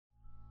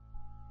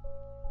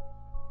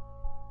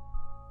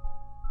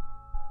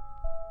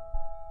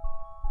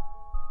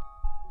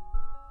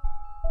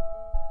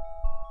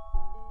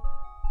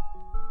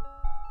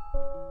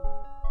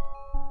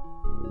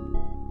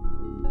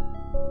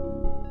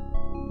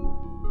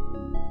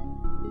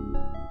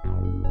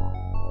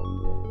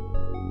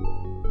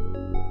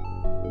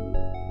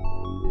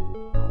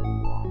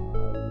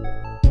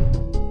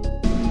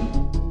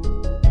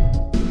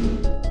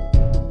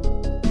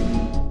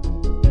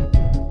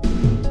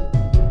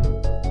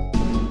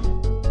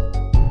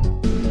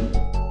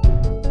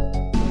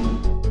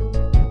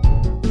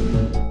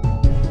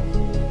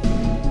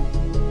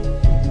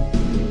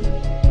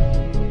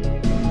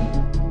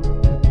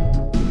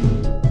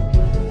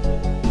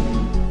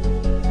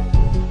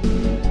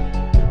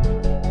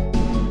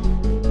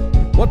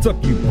What's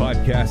up, you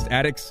podcast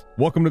addicts?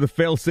 Welcome to the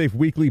Failsafe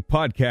Weekly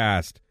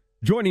Podcast.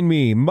 Joining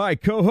me, my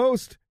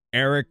co-host,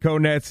 Eric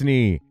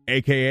Konetzny,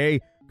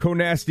 AKA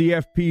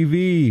Konasty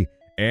FPV,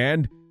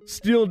 and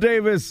Steele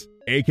Davis,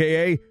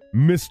 AKA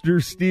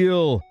Mr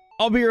Steele.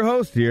 I'll be your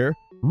host here,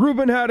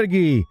 Ruben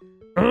Jauregui.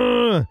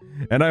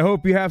 And I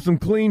hope you have some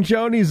clean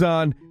chonies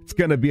on. It's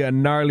gonna be a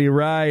gnarly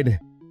ride.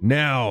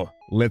 Now,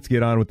 let's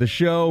get on with the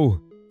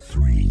show.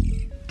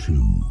 3, 2,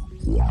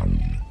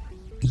 1,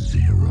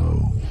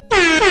 0.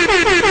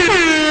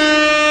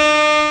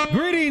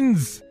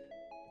 Greetings!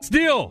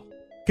 Steele,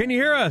 can you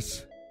hear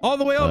us? All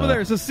the way over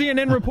there, so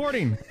CNN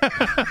reporting. All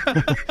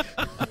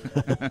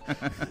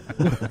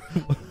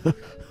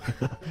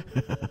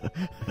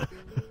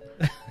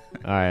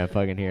right, I'm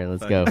fucking here.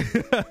 Let's go.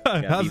 Got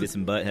Beavis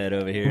and Butthead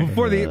over here.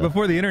 Before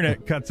the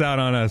internet cuts out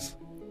on us.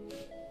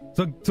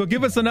 So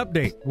give us an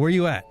update. Where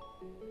you at?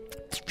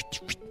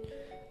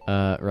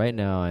 Right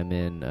now I'm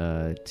in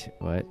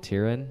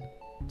Turin.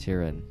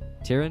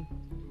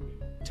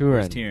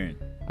 Where's Turin?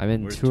 I'm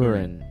in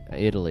Turin,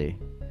 Italy.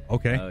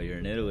 Okay. Oh, you're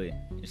in Italy.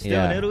 You're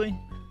still in Italy?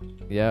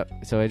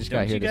 Yep. So I just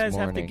got here this morning. Don't you guys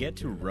have to get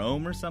to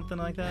Rome or something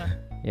like that?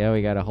 Yeah,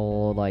 we got a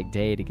whole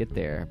day to get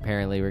there.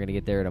 Apparently, we're gonna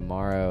get there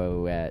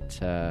tomorrow at.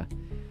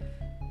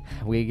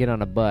 We get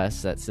on a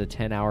bus. That's a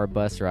 10-hour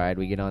bus ride.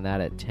 We get on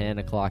that at 10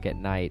 o'clock at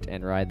night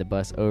and ride the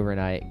bus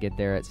overnight. Get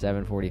there at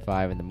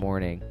 7:45 in the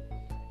morning,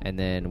 and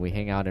then we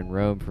hang out in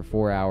Rome for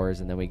 4 hours,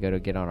 and then we go to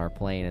get on our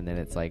plane, and then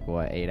it's like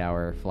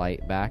 8-hour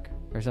flight back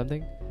or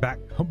something.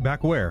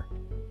 Back where?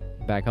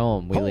 Back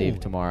home. We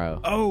leave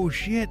tomorrow. Oh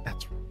shit,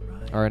 that's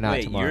right. Or not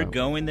Wait, tomorrow. you're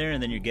going there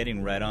and then you're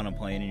getting right on a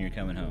plane and you're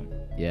coming home.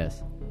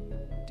 Yes.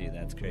 Dude,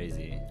 that's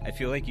crazy. I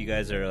feel like you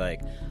guys are like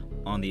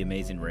on The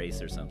Amazing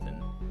Race or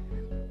something.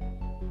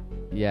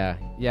 Yeah.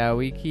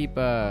 We keep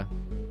like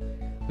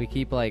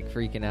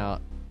freaking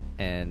out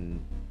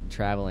and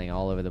traveling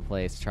all over the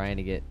place, trying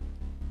to get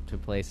to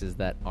places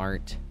that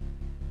aren't,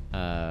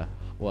 that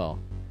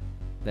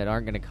aren't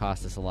going to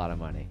cost us a lot of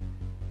money.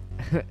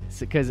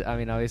 Because I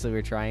mean, obviously,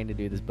 we're trying to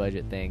do this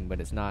budget thing, but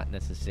it's not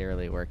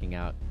necessarily working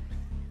out.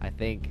 I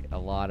think a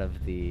lot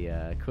of the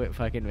quit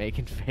fucking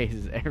making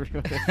faces.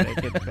 Everyone is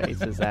making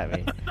faces at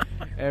me.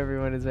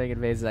 Everyone is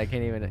making faces. I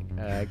can't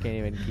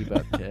even keep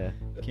up to.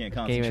 Can't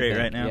concentrate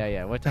right now.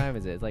 Yeah. What time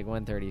is it? It's like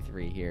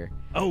 1:33 here.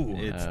 Oh,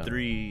 it's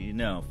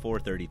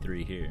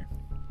 4:33 here.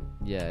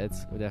 Yeah,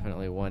 it's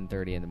definitely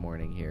 1:30 in the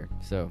morning here.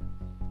 So,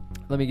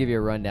 let me give you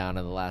a rundown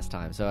of the last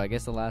time. So, I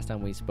guess the last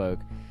time we spoke,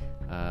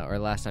 or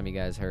last time you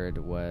guys heard,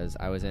 was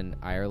I was in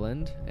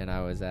Ireland, and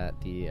I was at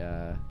the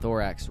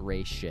Thorax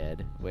Race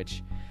Shed,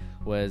 which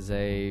was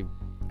a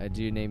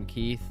dude named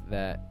Keith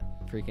that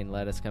freaking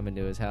let us come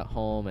into his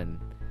home and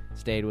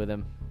stayed with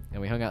him, and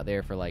we hung out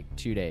there for like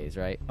 2 days,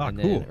 right? Oh, and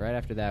cool. then right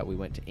after that, we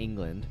went to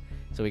England.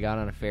 So we got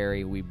on a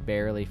ferry. We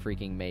barely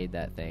freaking made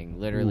that thing.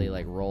 Literally,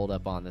 like, rolled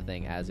up on the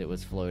thing as it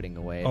was floating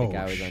away. The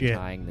guy was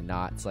untying the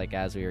knots, like,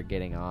 as we were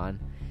getting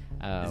on.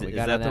 Is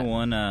that the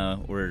one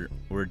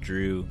where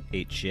Drew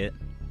ate shit?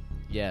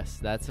 Yes,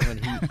 that's when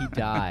he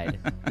died.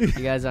 If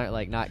you guys aren't,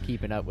 like, not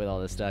keeping up with all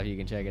this stuff, you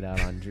can check it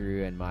out on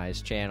Drew and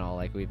my's channel.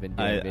 Like, we've been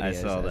doing videos I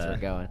saw as that. we're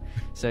going.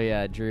 So,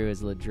 yeah, Drew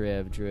is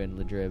Ladrib. Drew and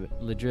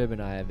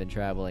I have been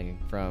traveling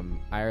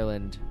from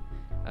Ireland,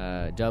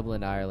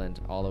 Dublin,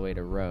 Ireland, all the way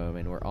to Rome,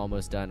 and we're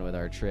almost done with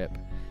our trip.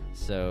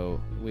 So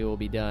we will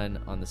be done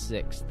on the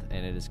 6th,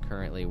 and it is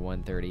currently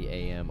 1:30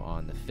 a.m.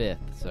 on the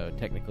 5th. So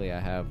technically I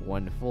have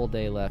one full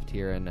day left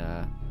here in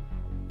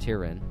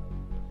Turin,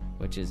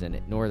 which is in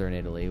northern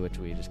Italy, which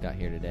we just got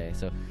here today.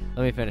 So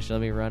let me finish.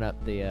 Let me run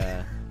up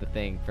the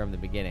thing from the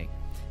beginning.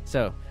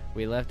 So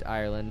we left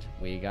Ireland.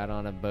 We got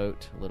on a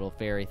boat, little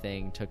ferry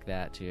thing, took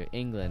that to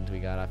England. We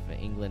got off of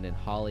England in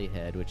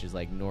Holyhead, which is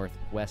like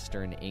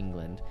northwestern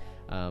England.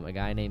 A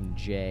guy named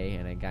Jay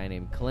and a guy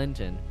named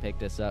Clinton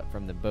picked us up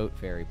from the boat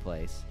ferry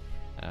place.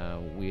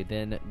 We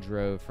then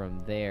drove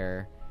from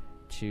there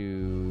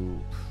to,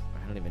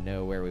 I don't even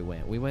know where we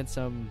went. We went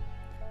some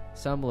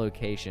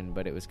location,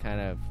 but it was kind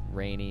of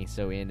rainy,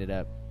 so we ended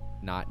up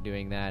not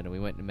doing that, and we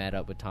went and met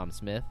up with Tom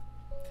Smith.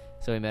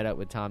 So we met up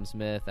with Tom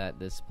Smith at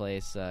this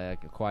place,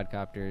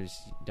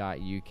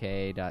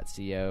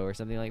 quadcopters.uk.co or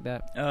something like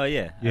that. Oh,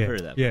 yeah. I've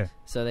heard of that. Yeah.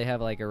 So they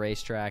have like a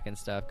racetrack and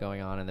stuff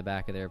going on in the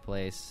back of their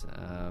place.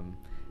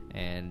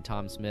 And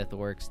Tom Smith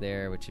works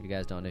there, which if you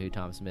guys don't know who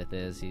Tom Smith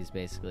is, he's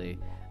basically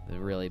the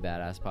really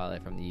badass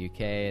pilot from the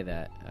UK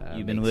that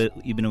you've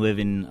been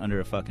living under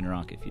a fucking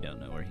rock if you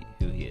don't know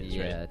who he is,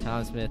 right? Yeah,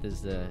 Tom Smith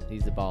is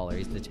he's the baller.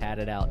 He's the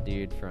tatted out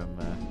dude from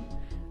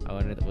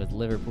with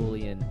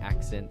Liverpoolian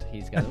accent.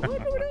 He's got like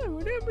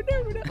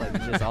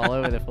just all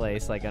over the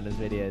place, like on his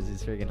videos.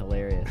 He's freaking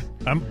hilarious.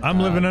 I'm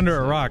living under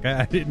a rock.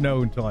 I didn't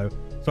know until I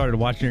started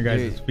watching your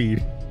guys'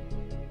 feed.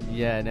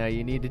 Yeah, no,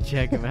 you need to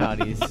check him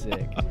out. He's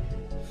sick.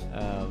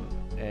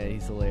 And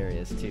he's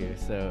hilarious too.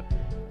 So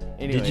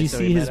anyway, did you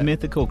see his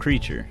mythical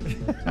creature?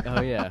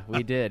 Oh yeah,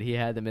 we did. He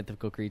had the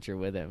mythical creature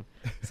with him.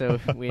 So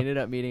we ended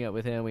up meeting up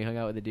with him. We hung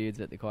out with the dudes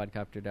at the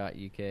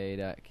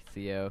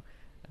quadcopter.uk.co.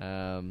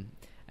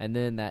 And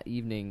then that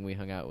evening we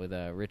hung out with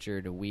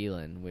Richard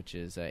Whelan, which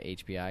is a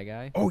HPI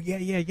guy. Oh,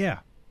 yeah.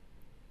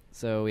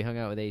 So we hung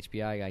out with the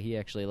HPI guy. He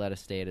actually let us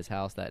stay at his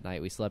house that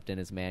night. We slept in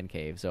his man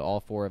cave. So all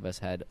 4 of us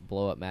had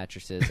blow-up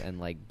mattresses and,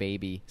 like,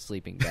 baby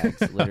sleeping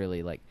bags.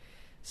 Literally, like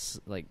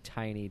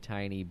tiny,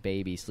 tiny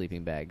baby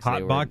sleeping bags. Hot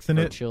they were boxing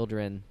for it?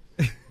 children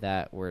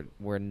that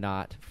were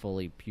not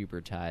fully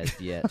pubertized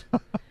yet.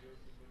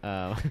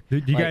 Do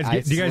you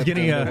guys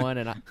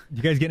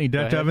get any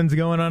Dutch ovens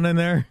going on in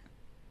there?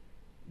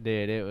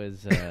 Dude, it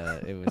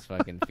was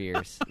fucking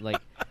fierce. Like,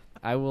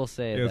 I will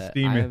say that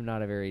steamy. I am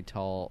not a very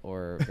tall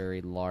or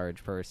very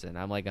large person.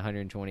 I'm like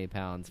 120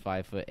 pounds,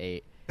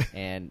 5'8",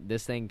 and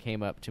this thing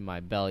came up to my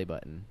belly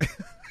button.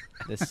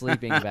 The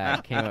sleeping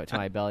bag came up to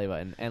my belly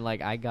button, and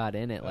like I got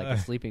in it like a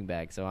sleeping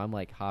bag, so I'm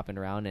like hopping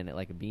around in it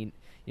like a bean.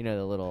 You know,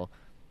 the little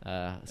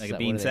like a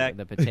bean sack,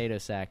 the potato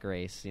sack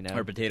race. You know,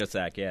 or potato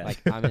sack. Yeah, like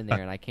I'm in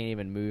there and I can't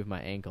even move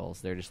my ankles;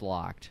 they're just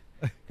locked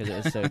because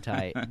it was so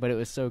tight. But it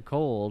was so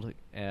cold.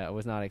 I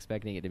was not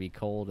expecting it to be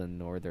cold in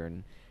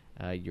northern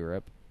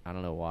Europe. I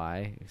don't know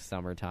why.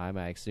 Summertime,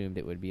 I assumed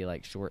it would be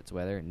like shorts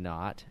weather.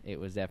 Not. It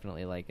was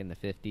definitely like in the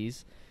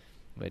 50s,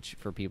 which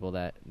for people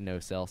that know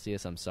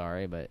Celsius, I'm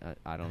sorry, but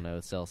I don't know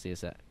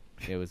Celsius.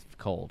 It was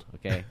cold,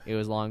 okay? It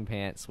was long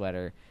pants,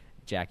 sweater,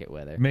 jacket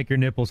weather. Make your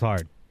nipples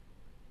hard.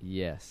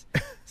 Yes.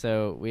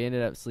 So we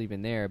ended up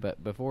sleeping there,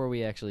 but before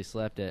we actually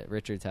slept at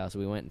Richard's house,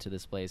 we went into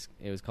this place.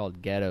 It was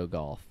called Ghetto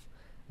Golf,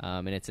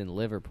 and it's in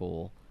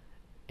Liverpool.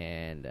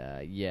 And,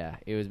 yeah,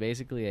 it was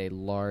basically a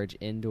large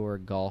indoor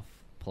golf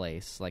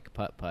place, like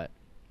putt-putt,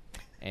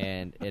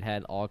 and it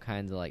had all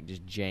kinds of like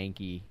just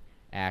janky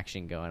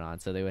action going on.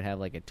 So they would have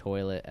like a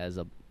toilet as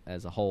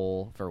a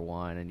hole for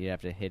one, and you'd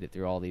have to hit it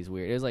through all these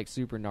weird, it was like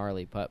super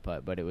gnarly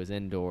putt-putt, but it was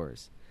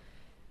indoors.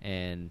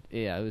 And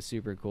yeah, it was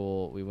super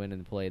cool. We went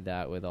and played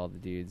that with all the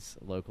dudes,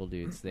 local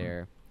dudes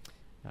there.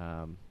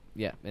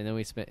 Yeah, and then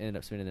we ended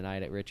up spending the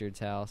night at Richard's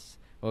house.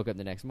 Woke up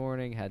the next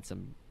morning, had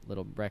some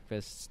little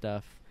breakfast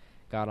stuff,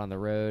 got on the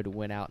road,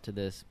 went out to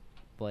this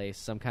place,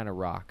 some kind of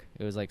rock.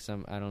 It was like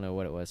I don't know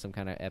what it was, some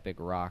kind of epic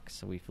rock.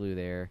 So we flew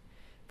there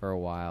for a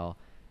while.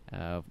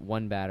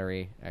 One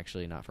battery,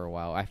 actually not for a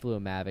while. I flew a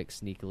Mavic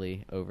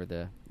sneakily over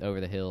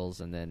the hills,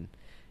 and then,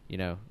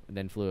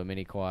 then flew a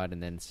mini quad.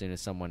 And then as soon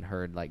as someone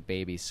heard like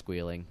babies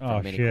squealing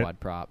from mini quad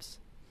props,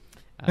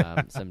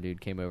 some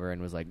dude came over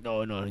and was like,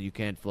 "No, you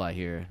can't fly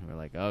here." And we're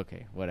like,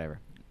 "Okay,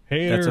 whatever."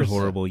 Haters. That's a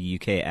horrible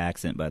UK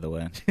accent, by the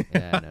way.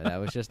 Yeah, no, that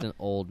was just an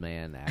old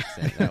man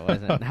accent.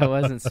 That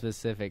wasn't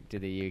specific to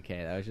the UK.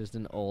 That was just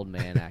an old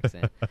man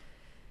accent.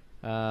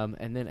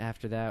 And then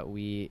after that,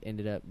 we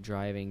ended up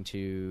driving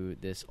to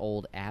this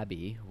old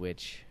abbey,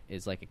 which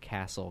is like a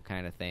castle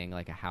kind of thing,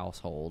 like a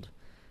household.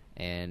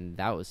 And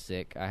that was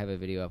sick. I have a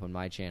video up on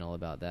my channel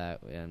about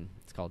that, and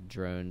it's called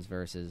Drones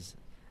versus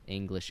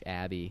English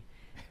Abbey.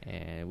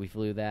 And we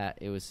flew that.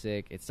 It was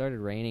sick. It started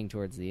raining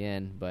towards the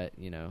end, but,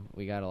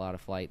 we got a lot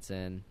of flights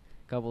in.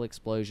 A couple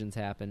explosions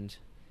happened.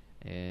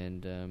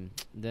 And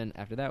then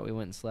after that, we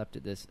went and slept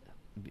at this,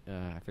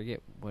 I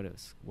forget what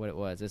it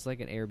was. It's like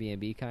an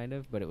Airbnb kind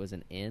of, but it was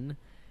an inn.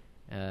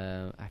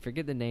 I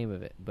forget the name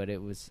of it, but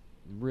it was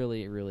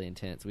really, really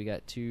intense. We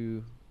got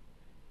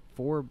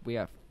four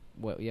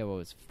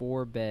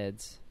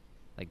beds,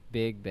 like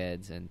big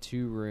beds, and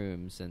 2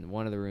 rooms, and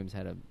one of the rooms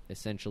had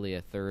essentially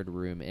a third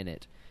room in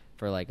it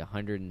for like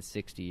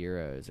 160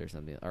 euros or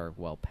something, or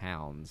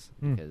pounds,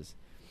 because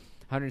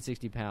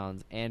 160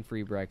 pounds and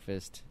free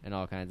breakfast and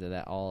all kinds of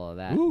that, all of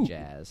that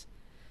jazz.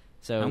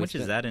 So how much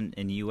is that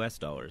in US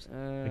dollars?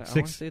 Like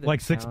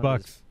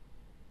 $6.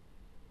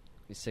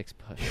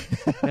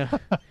 $6.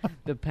 No,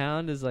 the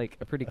pound is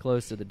like pretty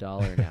close to the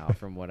dollar now,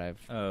 from what I've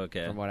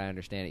from what I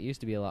understand. It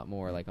used to be a lot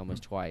more, like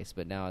almost twice,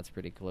 but now it's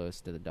pretty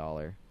close to the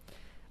dollar.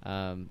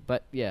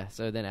 But yeah,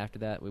 so then after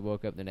that, we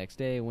woke up the next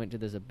day, went to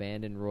this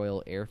abandoned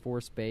Royal Air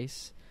Force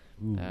base,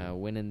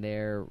 went in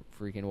there,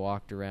 freaking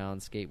walked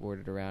around,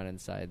 skateboarded around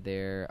inside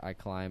there. I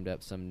climbed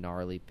up some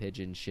gnarly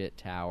pigeon shit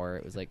tower.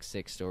 It was like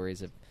 6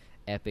 stories of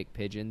epic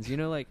pigeons.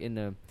 Like in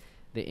the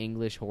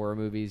English horror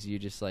movies, you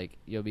just like,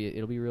 it'll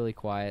be really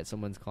quiet.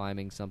 Someone's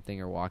climbing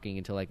something or walking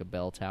into like a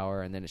bell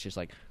tower, and then it's just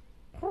like,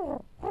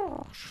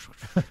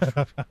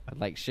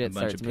 like shit a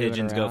bunch starts of moving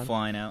pigeons around. go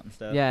flying out and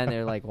stuff. Yeah, and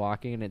they're like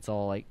walking, and it's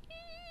all like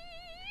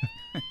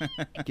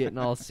getting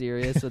all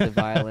serious with the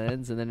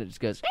violins, and then it just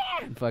goes,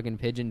 and fucking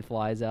pigeon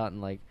flies out and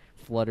like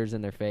flutters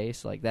in their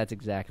face. Like, that's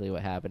exactly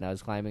what happened. I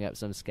was climbing up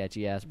some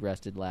sketchy ass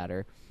breasted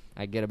ladder.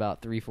 I get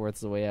about 3/4 of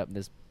the way up, and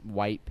this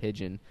white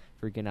pigeon,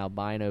 freaking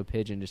albino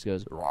pigeon, just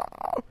goes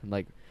and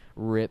like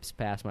rips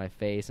past my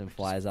face and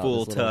flies out.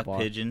 Full this little tuck bar.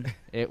 pigeon.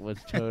 It was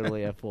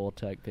totally a full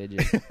tuck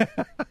pigeon.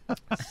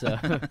 So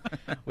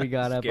we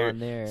got up on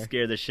there.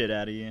 Scare the shit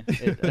out of you.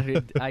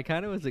 I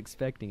kind of was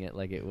expecting it.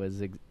 Like, it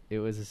was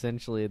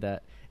essentially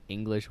that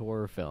English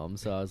horror film.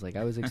 So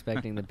I was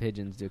expecting the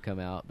pigeons to come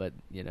out, but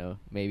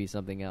maybe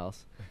something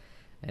else.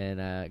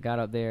 And got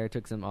up there,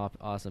 took some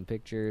awesome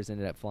pictures,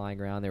 ended up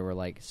flying around. There were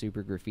like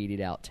super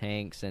graffitied out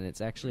tanks, and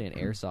it's actually an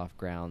airsoft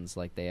grounds.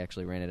 Like, they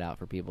actually rented out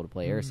for people to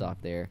play airsoft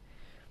there.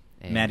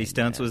 And, Matty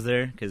Stunts was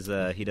there because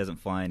he doesn't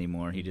fly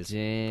anymore. He just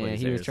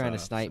plays he was trying to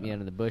snipe me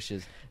under the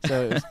bushes.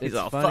 So he's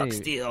all funny.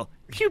 fuck Steele.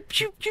 Pew,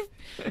 pew, pew.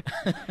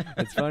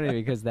 It's funny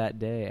because that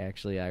day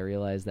actually I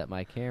realized that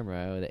my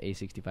camera, the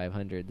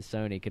A6500, the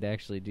Sony, could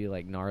actually do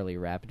like gnarly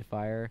rapid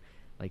fire.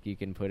 Like you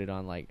can put it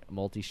on like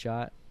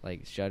multi-shot,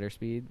 like shutter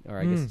speed, or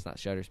I guess it's not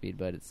shutter speed,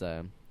 but it's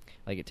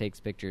like it takes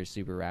pictures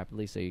super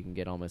rapidly, so you can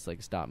get almost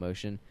like stop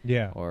motion.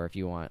 Yeah. Or if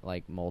you want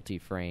like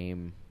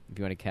multi-frame, if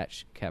you want to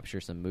capture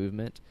some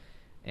movement,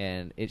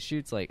 and it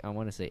shoots like I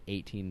want to say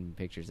 18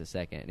 pictures a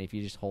second. And if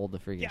you just hold the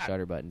freaking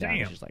shutter button down,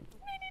 it's just like,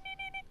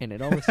 and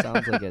it almost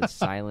sounds like a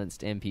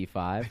silenced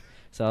MP5.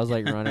 So I was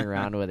like running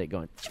around with it,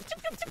 going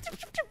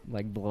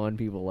like blowing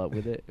people up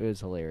with it. It was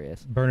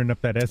hilarious. Burning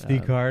up that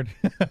SD card.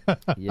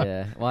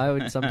 Yeah. Well, I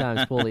would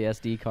sometimes pull the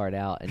SD card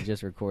out and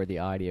just record the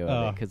audio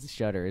of it because the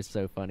shutter is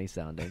so funny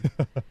sounding.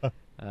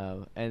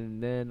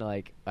 And then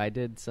like I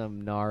did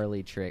some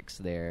gnarly tricks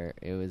there.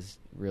 It was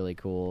really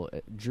cool.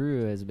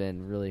 Drew has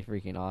been really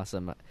freaking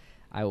awesome.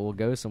 I will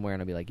go somewhere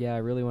and I'll be like, yeah, I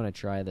really want to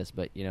try this,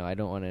 but you know, I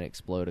don't want to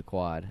explode a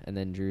quad. And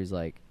then Drew's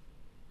like,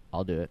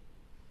 I'll do it.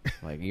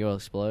 I'm like, you'll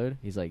explode?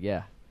 He's like,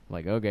 yeah. I'm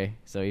like, okay.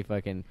 So he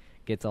fucking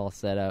gets all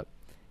set up.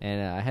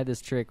 And I had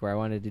this trick where I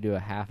wanted to do a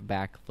half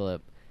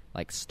backflip,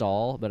 like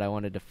stall, but I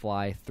wanted to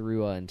fly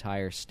through an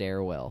entire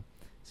stairwell.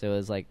 So it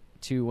was like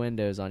 2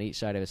 windows on each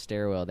side of a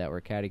stairwell that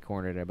were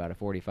catty-cornered at about a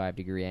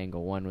 45-degree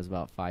angle. One was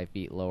about 5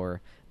 feet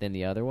lower than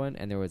the other one,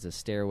 and there was a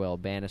stairwell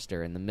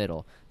banister in the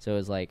middle. So it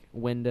was like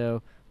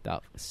window,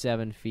 about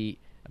 7 feet,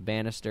 a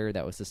banister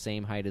that was the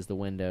same height as the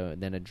window,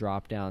 and then a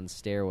drop-down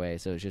stairway,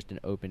 so it was just an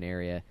open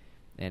area,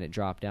 and it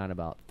dropped down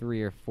about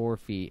 3 or 4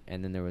 feet,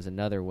 and then there was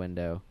another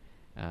window,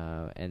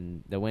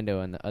 and the window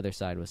on the other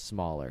side was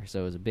smaller.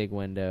 So it was a big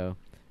window,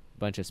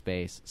 bunch of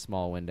space,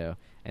 small window,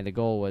 and the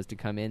goal was to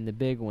come in the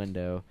big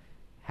window,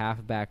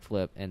 half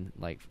backflip, and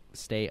like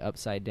stay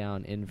upside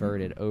down,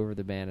 inverted over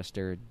the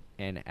banister,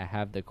 and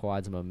have the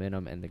quad's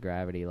momentum and the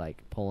gravity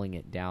like pulling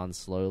it down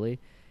slowly,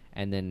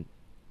 and then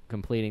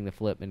completing the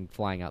flip and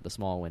flying out the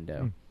small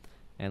window.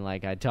 And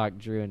like I talked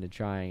Drew into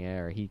trying it,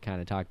 or he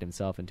kind of talked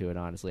himself into it.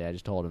 Honestly, I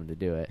just told him to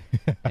do it,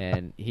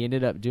 and he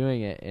ended up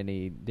doing it. And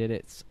he did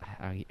it.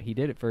 He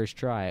did it first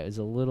try. It was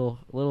a little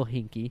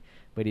hinky,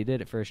 but he did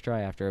it first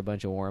try after a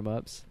bunch of warm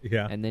ups.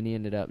 Yeah. And then he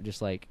ended up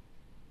just like,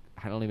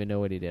 I don't even know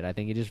what he did. I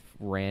think he just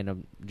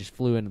just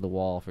flew into the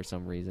wall for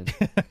some reason.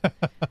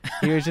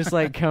 He was just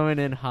like coming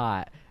in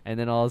hot, and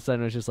then all of a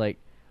sudden it was just like,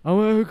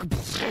 oh,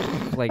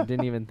 like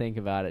didn't even think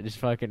about it, just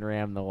fucking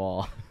rammed the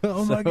wall.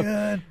 Oh my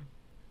god.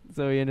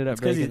 So he ended up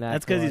breaking that.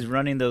 That's because he's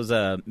running those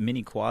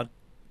mini quad.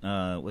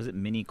 Was it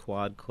mini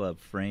quad club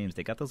frames?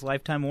 They got those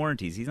lifetime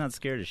warranties. He's not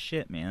scared of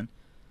shit, man.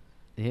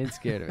 He ain't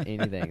scared of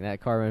anything. That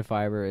carbon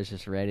fiber is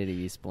just ready to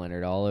be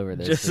splintered all over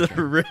this. Just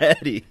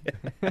ready.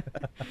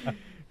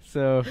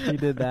 So he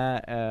did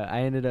that.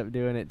 I ended up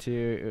doing it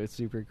too. It was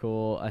super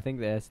cool. I think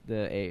that's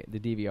the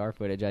DVR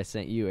footage I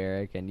sent you,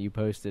 Eric, and you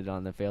posted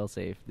on the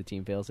Failsafe, the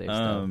Team Failsafe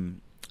stuff.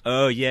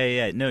 Oh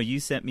yeah. No, you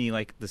sent me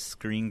like the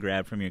screen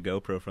grab from your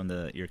GoPro from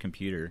your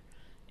computer,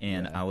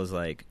 and I was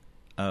like,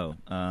 oh,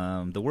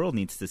 the world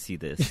needs to see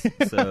this.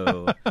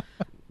 So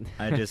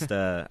I just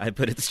I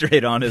put it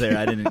straight onto there.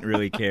 I didn't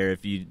really care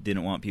if you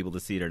didn't want people to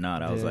see it or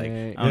not. I was like,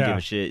 I don't give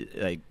a shit.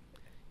 Like,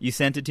 you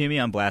sent it to me,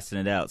 I'm blasting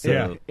it out.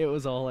 So it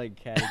was all like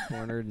catty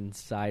cornered and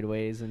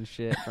sideways and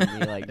shit from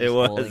me. Like, it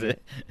was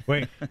it.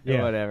 Wait,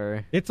 yeah,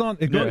 whatever. It's on.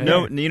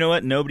 No, you know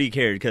what? Nobody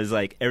cared because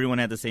like everyone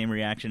had the same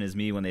reaction as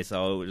me when they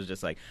saw it. It was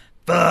just like,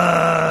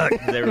 fuck.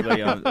 'Cause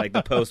everybody on like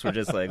the posts were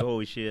just like,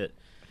 holy shit.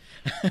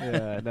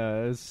 Yeah,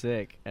 no, it was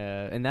sick.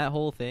 And that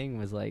whole thing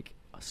was like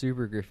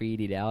super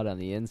graffitied out on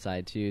the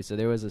inside too. So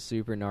there was a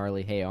super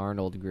gnarly "Hey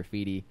Arnold"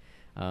 graffiti.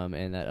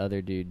 And that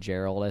other dude,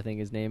 Gerald, I think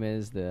his name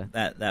is,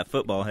 that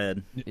football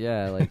head.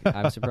 Yeah, like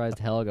I'm surprised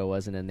Helga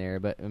wasn't in there.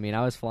 But I mean,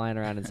 I was flying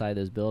around inside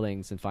those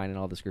buildings and finding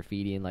all this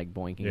graffiti and like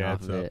boinking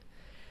off of it.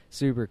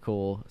 Super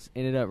cool.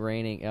 Ended up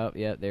raining. Oh,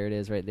 yep, there it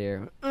is right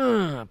there.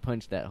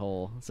 Punched that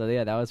hole. So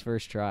yeah, that was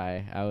first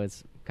try. I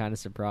was kind of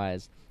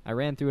surprised. I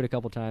ran through it a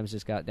couple times,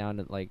 just got down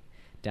to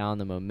down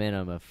the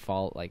momentum of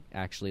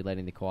actually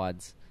letting the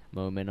quad's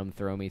momentum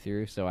throw me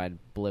through. So I'd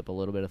blip a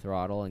little bit of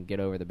throttle and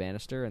get over the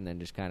banister, and then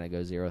just kind of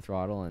go zero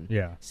throttle and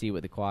see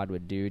what the quad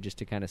would do, just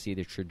to kind of see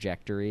the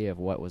trajectory of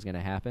what was going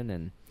to happen.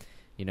 And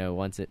you know,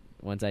 once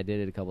I did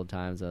it a couple of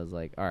times, I was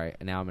like, all right,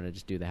 now I'm going to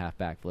just do the half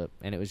backflip.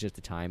 And it was just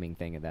a timing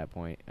thing at that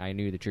point. I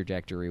knew the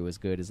trajectory was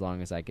good as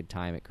long as I could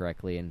time it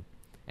correctly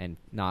and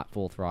not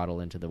full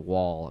throttle into the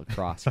wall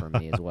across from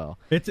me as well.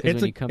 It's a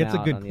good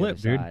clip,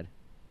 dude.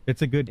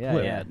 It's a good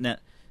clip. Yeah.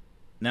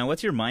 Now,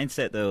 what's your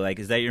mindset, though? Like,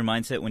 is that your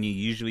mindset when you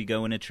usually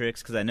go into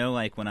tricks? Because I know,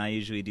 like, when I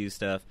usually do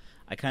stuff,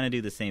 I kind of do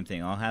the same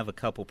thing. I'll have a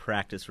couple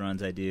practice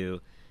runs I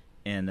do,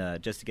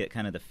 and just to get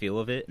kind of the feel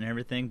of it and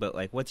everything. But,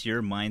 like, what's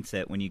your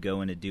mindset when you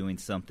go into doing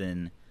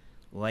something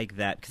like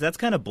that? Because that's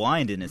kind of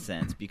blind in a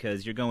sense,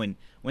 because you're going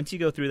 – once you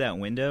go through that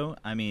window,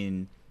 I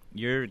mean,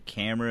 your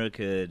camera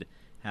could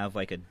have,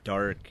 like, a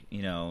dark –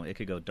 you know, it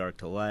could go dark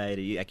to light.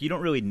 Like, you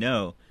don't really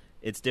know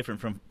it's different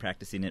from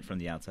practicing it from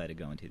the outside to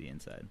going to the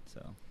inside.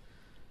 So.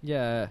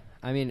 Yeah,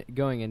 I mean,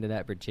 going into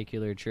that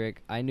particular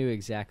trick, I knew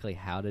exactly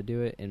how to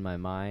do it in my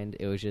mind.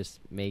 It was just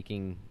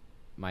making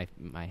my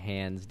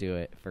hands do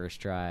it first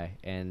try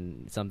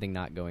and something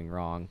not going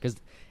wrong. Because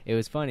it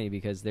was funny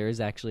because there is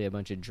actually a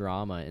bunch of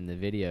drama in the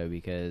video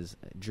because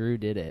Drew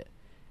did it.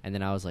 And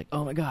then I was like,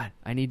 oh my God,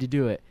 I need to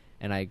do it.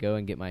 And I go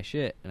and get my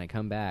shit and I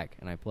come back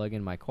and I plug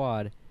in my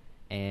quad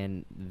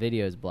and the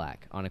video's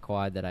black on a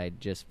quad that I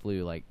just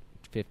flew like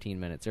 15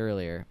 minutes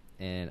earlier.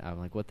 And I'm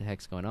like, what the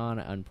heck's going on?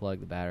 I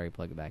unplug the battery,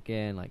 plug it back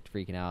in, like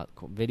freaking out.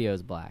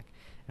 Video's black.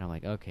 And I'm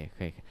like, okay,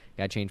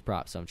 gotta change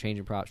props. So I'm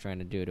changing props, trying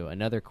to do it to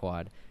another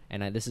quad.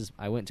 And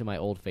I went to my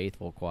Old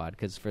Faithful quad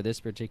because for this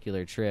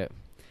particular trip,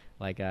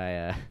 like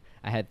I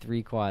had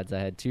 3 quads. I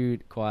had 2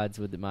 quads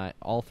with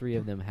all 3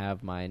 of them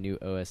have my new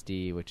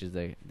OSD, which is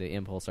the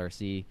Impulse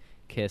RC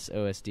KISS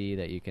OSD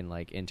that you can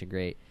like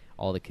integrate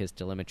all the KISS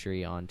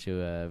telemetry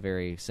onto a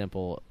very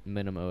simple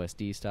minimum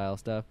OSD style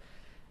stuff.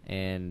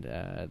 And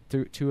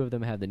 2 of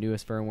them have the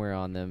newest firmware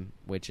on them,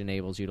 which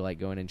enables you to like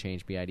go in and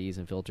change PIDs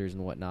and filters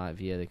and whatnot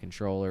via the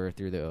controller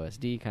through the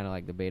OSD, kind of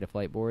like the beta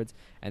flight boards.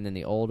 And then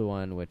the old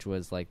one, which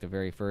was like the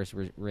very first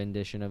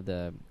rendition of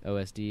the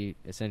OSD,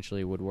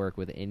 essentially would work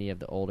with any of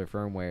the older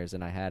firmwares.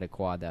 And I had a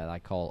quad that I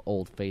call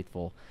Old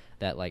Faithful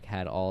that like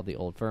had all the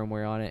old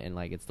firmware on it, and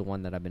like it's the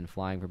one that I've been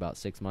flying for about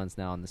 6 months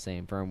now on the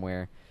same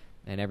firmware.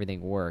 And everything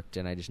worked,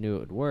 and I just knew it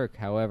would work.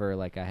 However,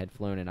 like I had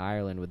flown in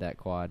Ireland with that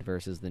quad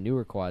versus the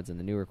newer quads, and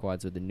the newer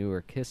quads with the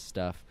newer KISS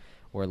stuff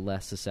were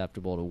less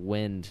susceptible to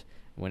wind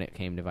when it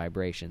came to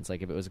vibrations.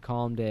 Like if it was a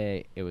calm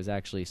day, it was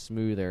actually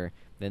smoother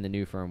than the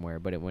new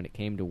firmware. But when it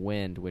came to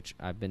wind, which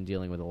I've been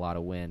dealing with a lot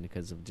of wind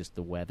because of just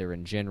the weather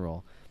in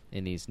general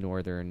in these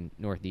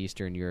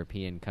northeastern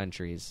European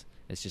countries,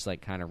 it's just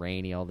like kind of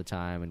rainy all the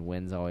time, and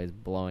wind's always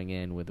blowing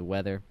in with the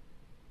weather.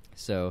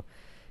 So,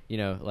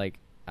 like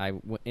I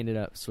ended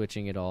up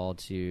switching it all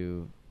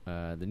to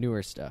the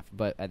newer stuff.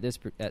 But at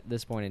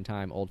this point in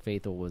time, Old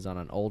Faithful was on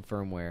an old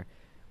firmware,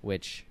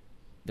 which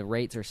the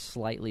rates are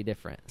slightly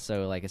different.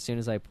 So like as soon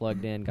as I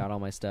plugged in, got all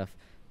my stuff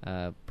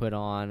put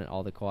on,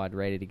 all the quad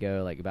ready to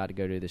go, like about to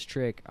go do this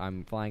trick,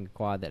 I'm flying a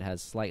quad that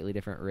has slightly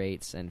different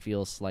rates and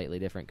feels slightly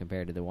different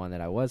compared to the one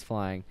that I was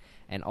flying.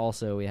 And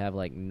also we have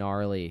like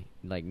gnarly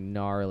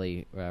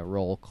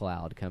roll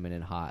cloud coming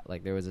in hot.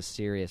 Like there was a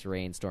serious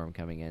rainstorm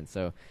coming in.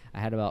 So I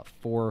had about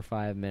 4 or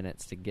 5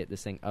 minutes to get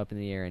this thing up in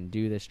the air and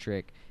do this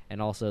trick. And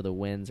also the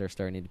winds are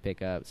starting to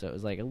pick up. So it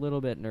was like a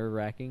little bit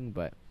nerve-wracking,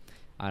 but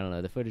I don't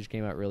know. The footage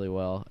came out really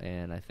well,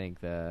 and I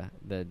think the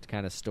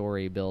kind of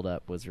story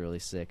build-up was really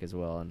sick as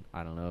well. And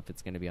I don't know if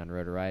it's going to be on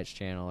Rotor Riot's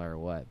channel or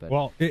what, but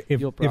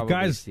you'll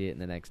probably see it in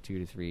the next 2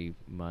 to 3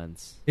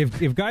 months.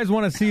 If guys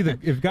want to see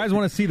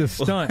the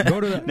stunt,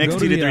 go to the next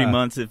 2 to 3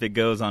 months. If it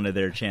goes onto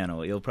their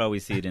channel, you'll probably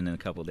see it in a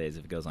couple of days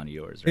if it goes onto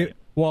yours. Right?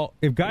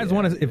 If guys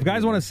want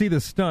to see the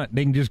stunt,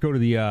 they can just go to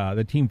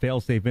the Team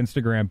Failsafe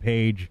Instagram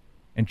page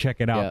and check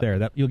it out there.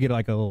 That you'll get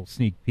like a little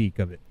sneak peek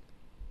of it.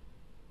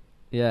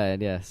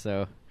 Yeah.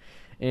 So,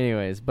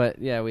 anyways, but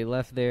yeah, we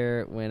left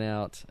there, went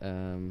out,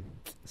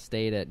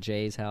 stayed at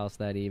Jay's house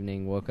that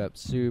evening, woke up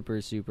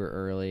super, super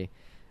early.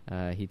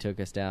 He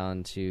took us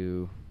down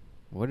to,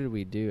 what did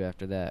we do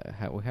after that?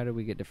 How did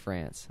we get to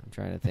France? I'm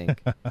trying to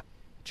think.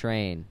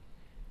 Train.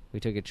 We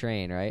took a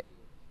train, right?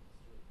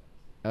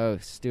 Oh,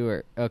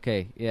 Stuart.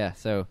 Okay, yeah.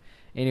 So,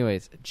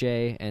 anyways,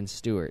 Jay and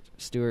Stuart.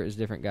 Stuart is a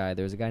different guy.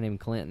 There was a guy named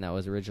Clinton that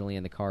was originally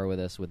in the car with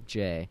us with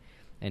Jay.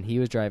 And he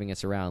was driving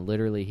us around.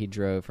 Literally, he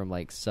drove from,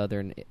 like,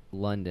 southern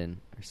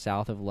London, or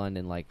south of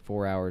London, like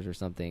 4 hours or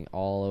something,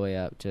 all the way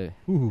up to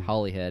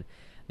Holyhead,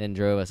 then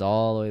drove us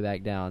all the way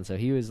back down. So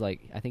he was,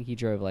 like, I think he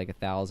drove, like,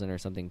 1,000 or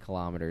something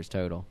kilometers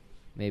total.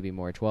 Maybe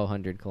more,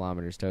 1,200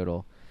 kilometers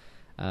total.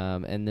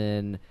 And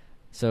then,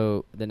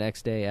 so the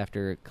next day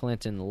after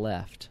Clinton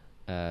left,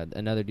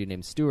 another dude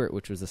named Stuart,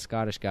 which was a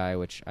Scottish guy,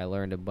 which I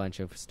learned a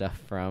bunch of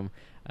stuff from.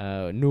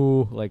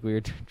 No, like we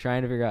were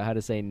trying to figure out how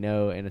to say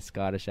no in a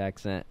Scottish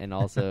accent, and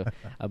also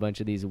a bunch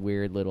of these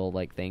weird little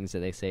like things that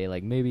they say,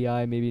 like maybe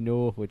I, maybe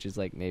no, which is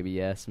like maybe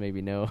yes,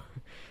 maybe no.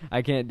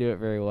 I can't do it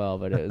very well,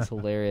 but it was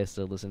hilarious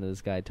to listen to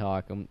this guy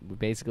talk.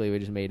 Basically, we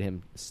just made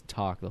him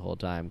talk the whole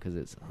time because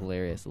it's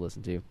hilarious to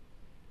listen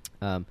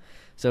to.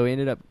 So we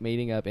ended up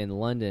meeting up in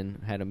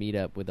London, had a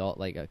meetup with all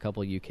like a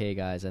couple UK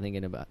guys. I think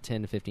in about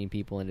 10 to 15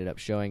 people ended up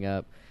showing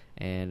up,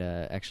 and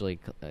actually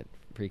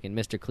freaking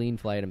Mr. Clean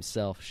Flight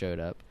himself showed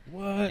up.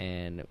 What?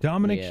 And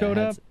Dominic showed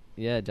up?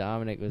 Yeah,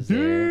 Dominic was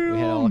there. We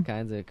had all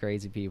kinds of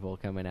crazy people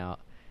coming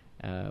out.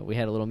 We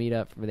had a little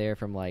meetup there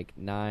from like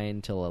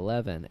 9 till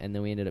 11, and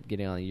then we ended up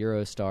getting on the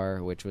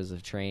Eurostar, which was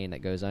a train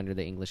that goes under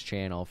the English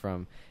Channel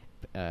from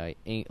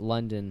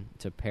London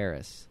to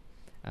Paris.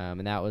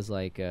 And that was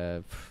like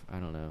I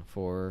don't know,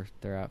 4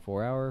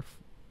 hour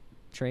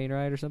train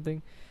ride or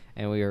something.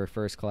 And we were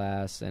first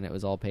class, and it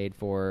was all paid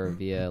for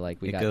via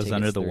like we got goes tickets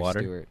under the through water.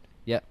 Stuart.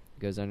 Yep,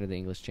 goes under the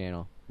English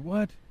Channel.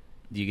 What?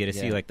 Do you get to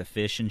see like the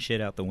fish and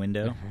shit out the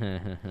window?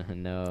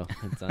 No,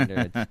 it's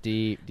under. It's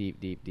deep, deep,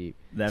 deep, deep.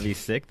 That'd be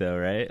sick though,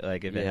 right?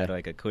 Like if it had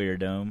like a clear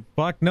dome.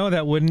 Fuck no,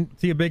 that wouldn't.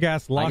 See a big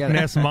ass Loch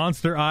Ness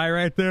monster eye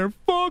right there.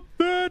 Fuck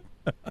that.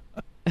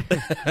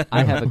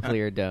 I have a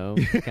clear dome,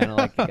 kind of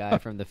like the guy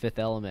from The Fifth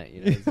Element.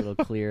 His little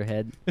clear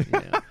head.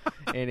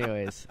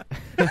 Anyways.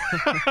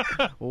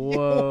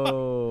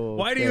 Whoa.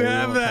 Why do you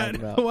have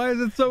that? Why is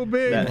it so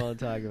big? We won't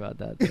talk about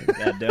that thing.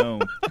 That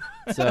dome.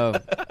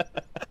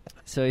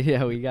 So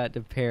yeah, we got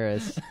to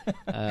Paris.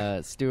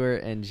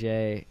 Stuart and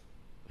Jay.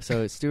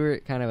 So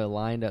Stuart kind of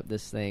lined up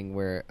this thing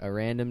where a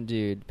random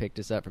dude picked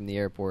us up from the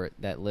airport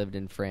that lived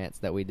in France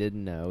that we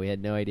didn't know. We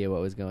had no idea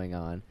what was going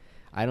on.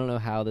 I don't know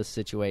how this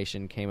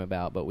situation came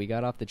about, but we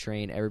got off the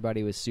train.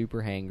 Everybody was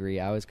super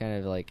hangry. I was kind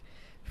of like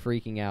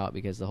freaking out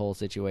because the whole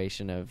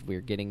situation of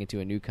we're getting into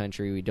a new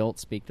country. We don't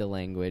speak the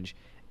language.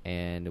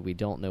 And we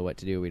don't know what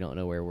to do. We don't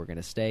know where we're going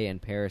to stay.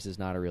 And Paris is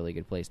not a really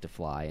good place to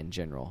fly in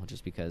general,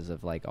 just because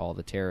of like all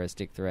the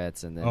terroristic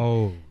threats. And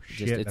then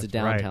it's a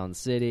downtown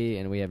city,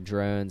 and we have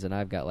drones. And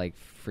I've got like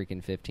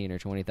freaking $15,000 or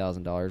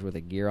 $20,000 worth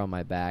of gear on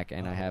my back,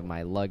 and I have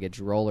my luggage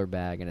roller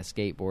bag and a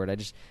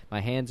skateboard.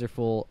 My hands are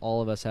full.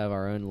 All of us have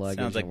our own luggage.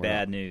 Sounds like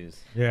bad news.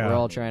 Yeah, we're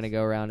all trying to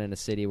go around in a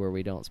city where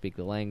we don't speak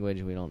the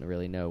language. We don't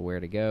really know where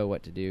to go,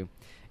 what to do.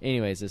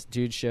 Anyways, this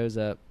dude shows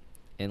up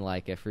in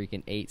like a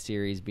freaking 8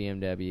 Series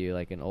BMW,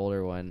 like an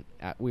older one.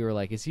 We were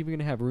like, is he even going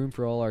to have room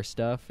for all our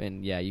stuff?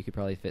 And yeah, you could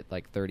probably fit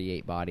like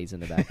 38 bodies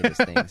in the back of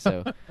this thing.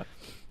 So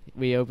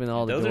we opened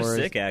all the doors. Those are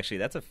sick, actually.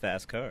 That's a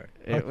fast car.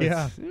 It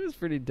was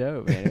pretty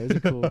dope, man. It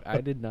was cool.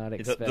 I did not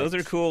expect. Those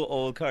are cool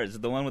old cars.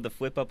 The one with the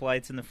flip-up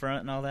lights in the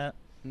front and all that?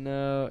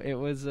 No, it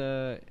was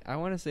I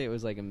want to say it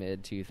was like a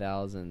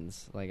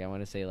mid-2000s. Like I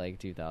want to say like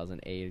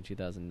 2008 or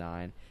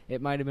 2009.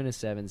 It might have been a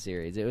 7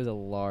 Series. It was a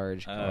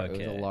large car.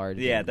 Okay. It was a large.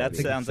 Yeah, that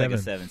BMW. sounds like a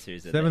 7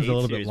 Series. 7's a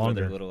little bit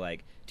longer. They're little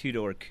like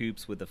 2-door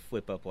coupes with the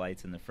flip-up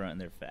lights in the front,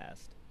 and they're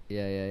fast.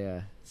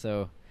 Yeah.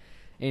 So,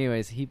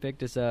 anyways, he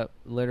picked us up.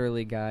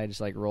 Literally, guy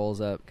just like rolls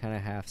up, kind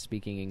of half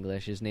speaking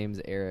English. His name's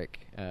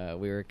Eric.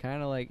 We were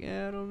kind of like,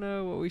 I don't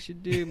know what we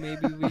should do.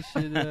 Maybe we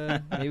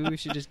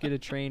should just get a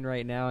train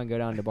right now and go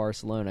down to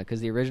Barcelona,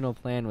 because the original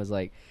plan was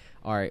like,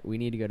 all right, we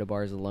need to go to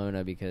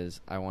Barcelona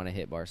because I want to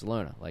hit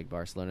Barcelona. Like,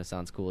 Barcelona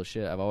sounds cool as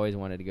shit. I've always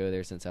wanted to go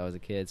there since I was a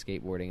kid,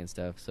 skateboarding and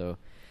stuff. So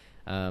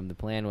the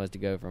plan was to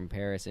go from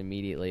Paris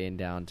immediately and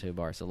down to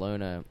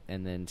Barcelona,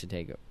 and then to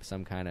take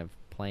some kind of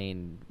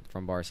plane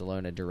from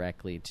Barcelona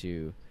directly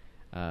to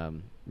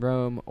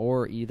Rome,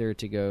 or either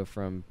to go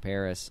from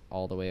Paris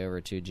all the way over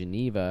to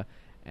Geneva,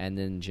 and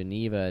then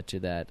Geneva to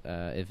that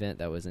event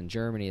that was in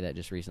Germany that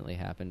just recently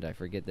happened. I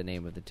forget the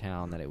name of the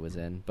town that it was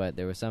in, but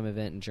there was some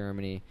event in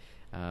Germany,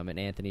 and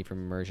Anthony from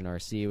Immersion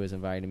RC was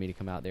inviting me to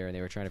come out there, and they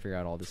were trying to figure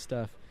out all this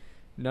stuff.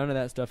 None of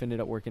that stuff ended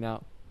up working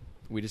out.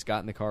 We just got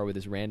in the car with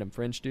this random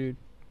French dude.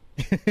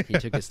 He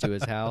took us to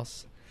his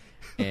house,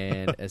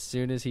 and as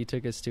soon as he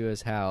took us to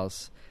his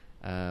house,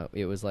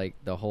 it was like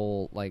the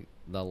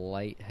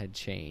light had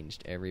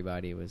changed.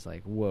 Everybody was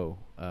like, whoa,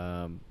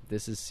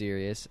 this is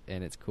serious,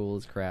 and it's cool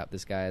as crap.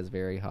 This guy is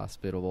very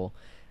hospitable,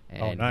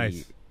 and nice.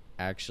 He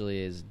actually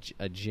is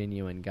a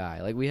genuine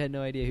guy. Like, we had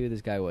no idea who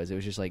this guy was. It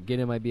was just like, get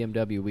in my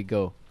BMW, we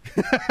go.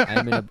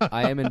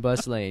 I am in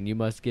bus lane, you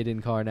must get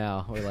in car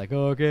now. We're like,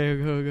 oh, okay,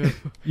 go.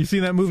 You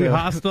seen that movie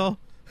Hostel?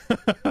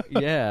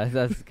 Yeah,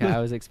 I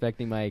was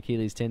expecting my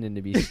Achilles tendon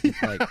to be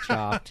like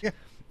chopped,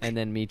 and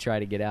then me try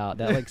to get out.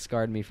 That like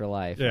scarred me for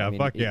life. Yeah,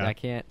 fuck yeah. I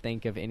can't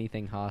think of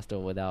anything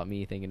hostile without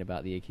me thinking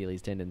about the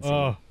Achilles tendon scene.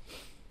 Oh.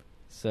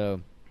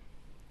 So,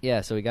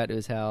 yeah, so we got to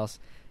his house.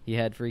 He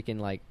had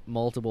freaking like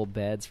multiple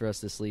beds for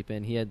us to sleep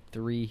in. He had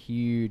 3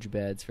 huge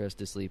beds for us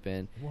to sleep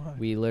in. What?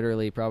 We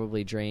literally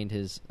probably drained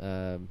his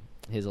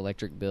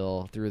electric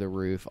bill through the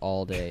roof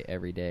all day,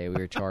 every day. We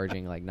were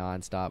charging like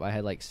nonstop. I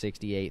had like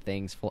 68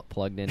 things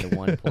plugged into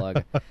one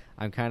plug.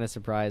 I'm kind of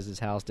surprised his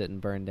house didn't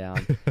burn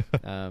down.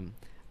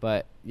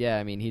 But yeah,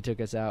 I mean, he took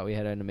us out. We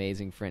had an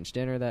amazing French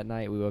dinner that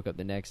night. We woke up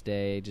the next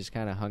day, just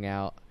kind of hung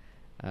out.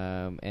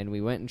 And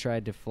we went and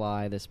tried to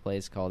fly this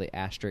place called the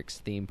Asterix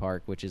theme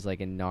park, which is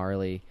like a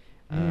gnarly,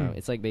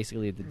 it's like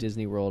basically the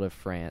Disney World of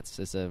France.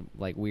 It's a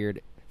like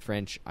weird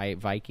French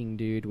Viking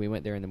dude. We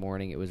went there in the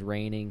morning. It was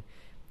raining.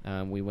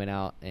 We went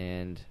out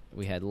and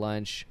we had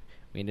lunch.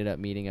 We ended up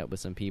meeting up with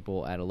some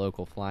people at a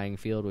local flying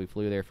field. We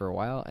flew there for a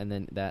while, and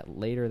then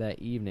later that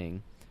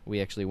evening, we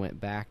actually went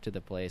back to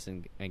the place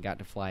and got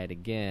to fly it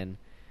again,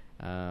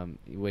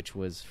 which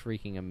was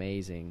freaking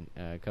amazing.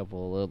 A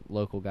couple of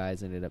local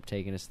guys ended up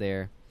taking us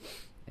there,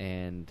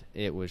 and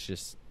it was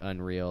just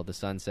unreal. The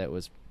sunset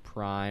was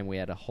prime. We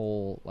had a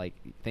whole, like,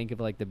 think of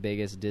like the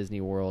biggest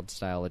Disney World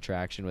style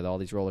attraction with all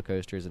these roller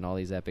coasters and all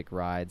these epic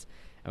rides,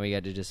 and we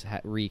got to just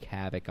wreak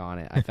havoc on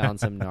it. I found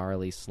some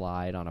gnarly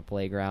slide on a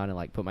playground and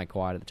like put my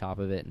quad at the top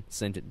of it and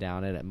sent it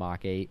down it at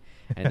Mach 8,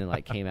 and then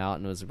like came out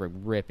and was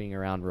ripping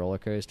around roller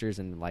coasters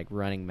and like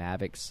running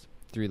Mavics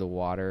through the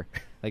water.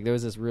 Like, there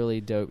was this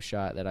really dope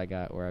shot that I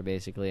got where I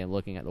basically am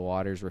looking at the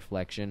water's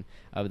reflection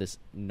of this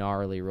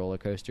gnarly roller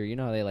coaster. You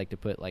know how they like to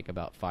put, like,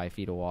 about 5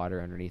 feet of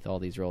water underneath all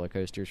these roller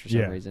coasters for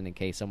some reason in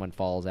case someone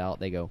falls out,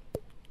 they go...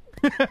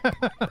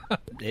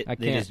 They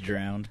just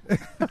drowned.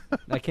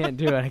 I can't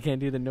do it. I can't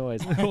do the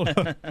noise.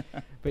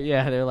 But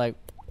yeah, they're like,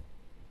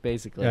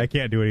 basically. Yeah, I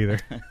can't do it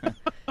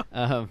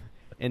either.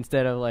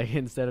 Instead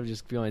of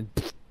just going,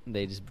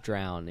 they just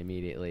drown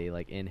immediately.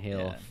 Like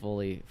inhale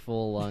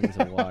full lungs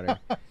of water.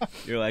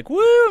 You're like,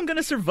 woo! I'm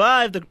gonna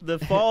survive the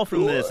fall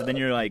from this, and then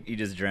you're like, you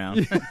just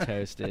drown.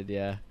 Toasted,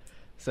 yeah.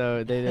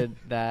 So they did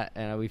that,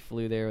 and we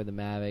flew there with the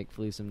Mavic,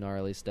 flew some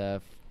gnarly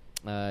stuff.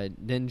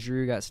 Then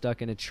Drew got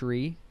stuck in a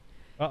tree.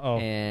 Uh-oh.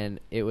 And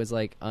it was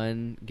like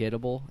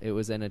ungettable. It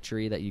was in a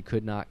tree that you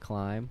could not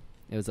climb.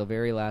 It was the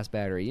very last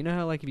battery. You know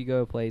how like if you go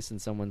to a place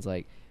and someone's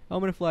like, oh,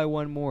 I'm going to fly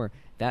one more.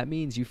 That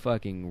means you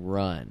fucking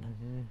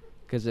run.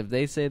 Because if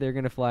they say they're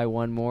going to fly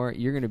one more,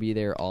 you're going to be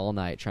there all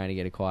night trying to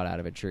get a quad out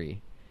of a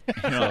tree.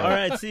 All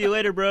right, see you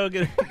later, bro.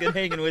 Good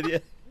hanging with you.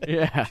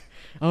 Yeah.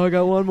 Oh, I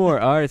got one more.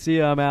 All right, see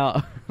you. I'm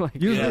out.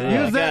 Like, use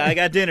that. I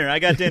got dinner. I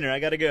got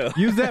to go.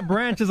 Use that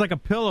branch as like a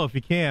pillow if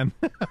you can.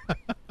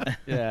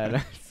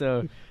 Yeah.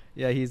 So...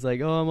 yeah, he's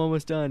like, oh, I'm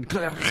almost done.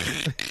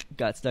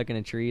 Got stuck in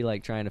a tree,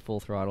 like trying to full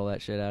throttle that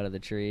shit out of the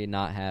tree,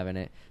 not having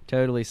it.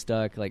 Totally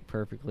stuck, like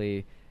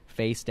perfectly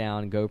face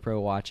down,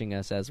 GoPro watching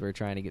us as we're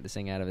trying to get this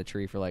thing out of the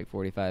tree for like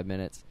 45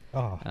 minutes.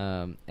 Oh.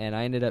 And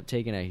I ended up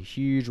taking a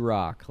huge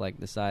rock, like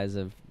the size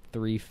of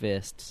 3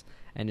 fists,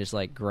 and just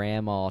like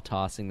grandma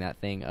tossing that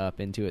thing up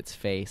into its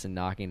face and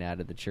knocking it out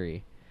of the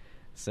tree.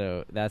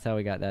 So that's how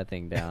we got that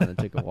thing down. It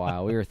took a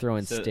while. We were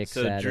throwing sticks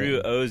at it. So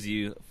Drew owes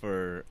you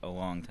for a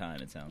long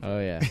time, it sounds like. Oh,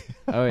 yeah.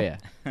 Oh, yeah.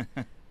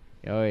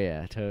 Oh,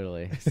 yeah,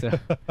 totally. So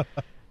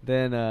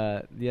then,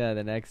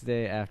 the next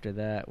day after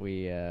that,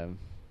 we,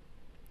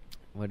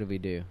 what did we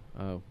do?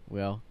 Oh,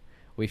 well,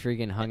 we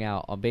freaking hung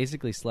out. I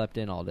basically slept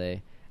in all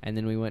day. And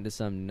then we went to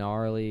some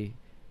gnarly,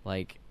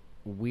 like,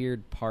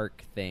 weird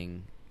park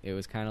thing. It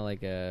was kind of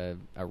like a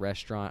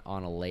restaurant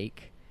on a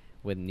lake.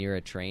 With near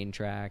a train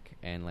track,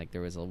 and like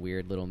there was a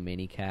weird little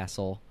mini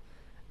castle,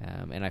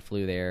 and I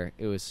flew there.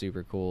 It was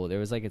super cool. There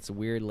was like it's a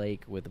weird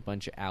lake with a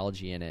bunch of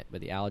algae in it, but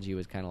the algae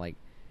was kind of like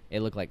it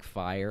looked like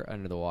fire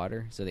under the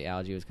water, so the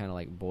algae was kind of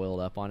like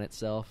boiled up on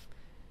itself.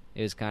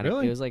 It was kind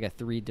of it was like a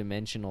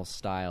 3-dimensional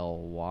style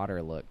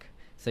water look.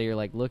 So you're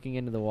like looking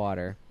into the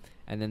water,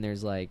 and then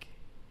there's like,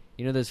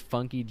 you know those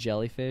funky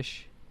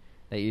jellyfish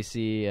that you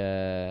see.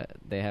 They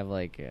have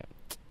like.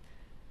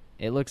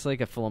 It looks like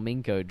a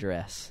flamenco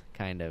dress,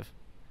 kind of.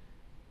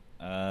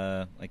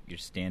 Like your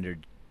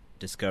standard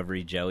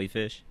Discovery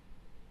jellyfish?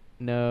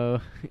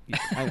 No.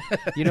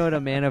 You know what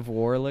a man of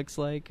war looks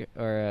like?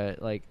 Or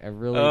like a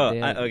really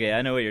okay,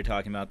 I know what you're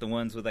talking about. The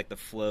ones with like the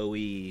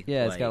flowy...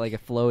 Yeah, it's got like a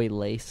flowy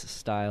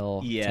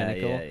lace-style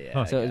tentacle.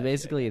 Yeah. So it's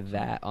basically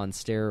that on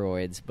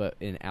steroids, but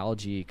in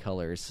algae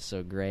colors.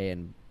 So gray,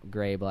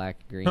 black,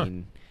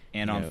 green.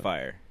 And on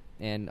fire.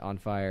 And on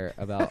fire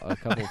about a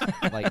couple,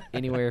 like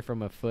anywhere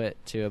from a foot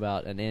to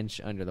about an inch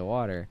under the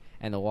water,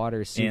 and the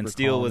water is super And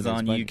Steele calm, was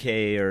on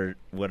UK or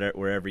whatever,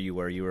 wherever you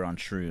were on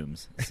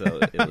shrooms, so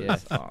it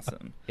was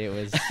awesome. It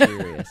was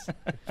serious.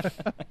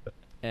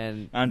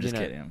 And I'm just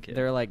kidding.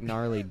 There are like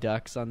gnarly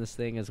ducks on this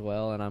thing as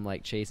well, and I'm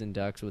like chasing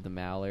ducks with a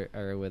mallard,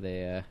 or with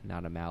a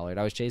not a mallard.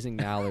 I was chasing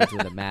mallards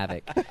with a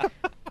Mavic.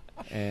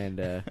 And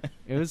it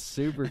was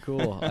super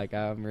cool. Like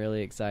I'm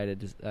really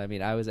excited.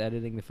 I was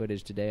editing the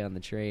footage today on the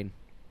train.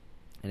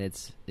 And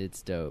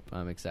it's dope.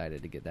 I'm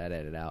excited to get that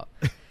edited out.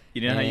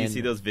 You know how you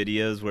see those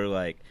videos where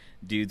like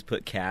dudes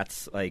put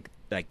cats like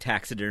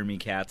taxidermy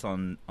cats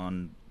on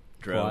drones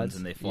quads?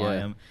 And they fly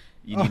them.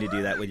 You need to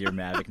do that with your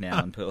Mavic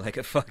now and put like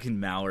a fucking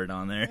mallard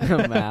on there.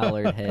 A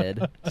mallard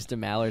head, just a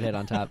mallard head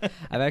on top.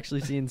 I've actually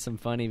seen some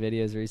funny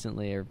videos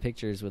recently or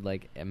pictures with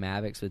like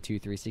Mavics with 2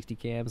 360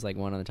 cams, like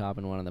one on the top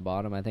and one on the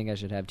bottom. I think I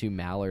should have 2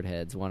 mallard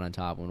heads, one on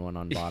top and one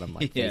on bottom,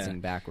 like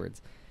facing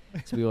backwards.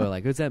 So people are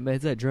like, is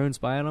that drone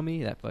spying on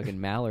me? That fucking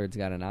mallard's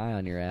got an eye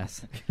on your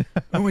ass.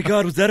 Oh my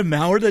god, was that a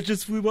mallard that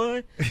just flew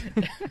by?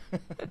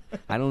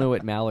 I don't know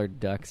what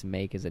mallard ducks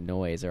make as a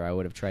noise, or I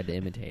would have tried to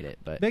imitate it.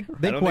 But they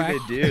I don't quack.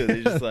 think they do.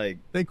 They just like...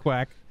 they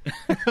quack.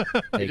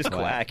 They just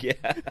quack, yeah.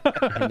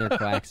 And their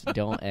quacks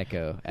don't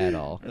echo at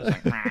all.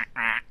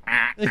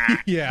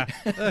 Yeah.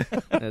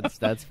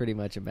 That's pretty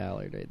much a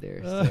mallard right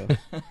there.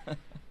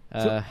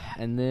 So.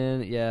 And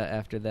then,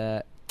 after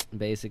that,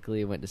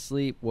 basically went to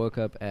sleep, woke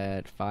up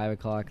at 5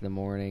 o'clock in the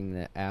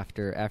morning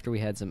after we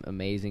had some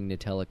amazing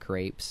Nutella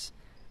crepes.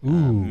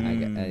 Ooh.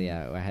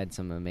 I had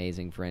some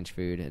amazing French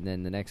food. And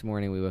then the next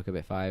morning we woke up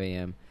at 5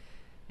 a.m.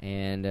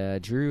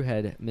 and Drew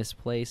had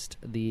misplaced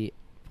the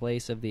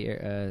place of the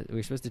we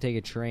were supposed to take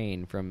a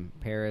train from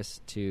Paris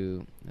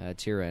to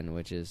Turin,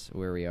 which is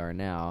where we are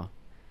now.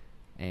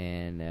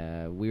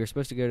 And we were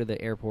supposed to go to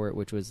the airport,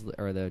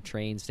 or the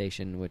train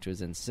station, which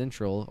was in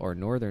central or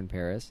northern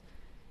Paris,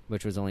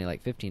 which was only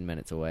like 15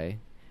 minutes away.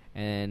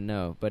 And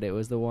no, but it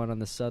was the one on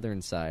the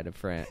southern side of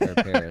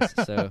Paris.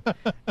 So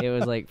it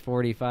was like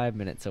 45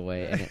 minutes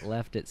away, and it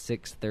left at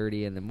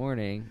 6:30 in the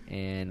morning,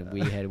 and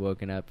we had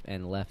woken up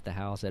and left the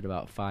house at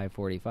about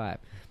 5:45.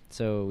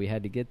 So we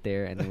had to get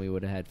there, and then we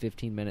would have had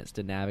 15 minutes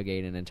to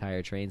navigate an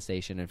entire train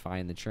station and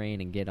find the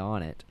train and get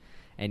on it.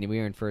 And we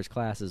were in first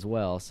class as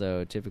well,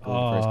 so typically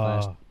first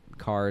class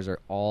cars are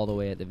all the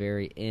way at the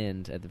very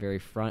end, at the very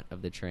front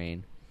of the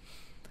train.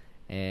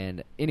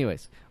 And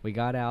anyways, we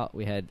got out.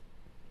 We had,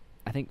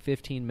 I think,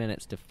 15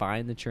 minutes to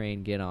find the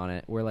train, get on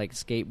it. We're like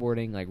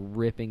skateboarding, like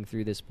ripping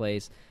through this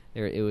place.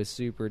 It was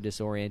super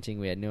disorienting.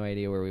 We had no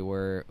idea where we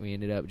were. We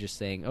ended up just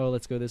saying, oh,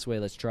 let's go this way,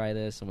 let's try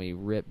this. And we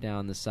ripped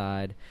down the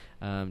side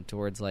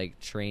towards like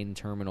train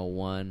terminal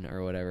 1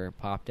 or whatever.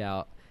 Popped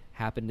out,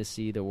 happened to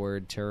see the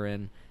word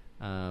Turin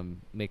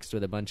mixed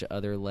with a bunch of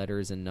other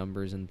letters and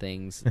numbers and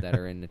things that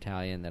are in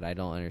Italian that I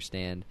don't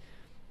understand.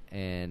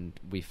 And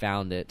we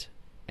found it,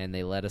 and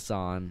they let us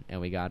on, and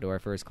we got to our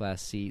first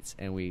class seats,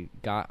 and we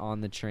got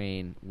on the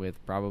train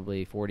with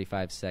probably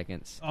 45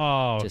 seconds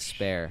to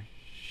spare.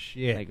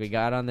 Shit. Like, we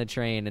got on the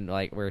train, and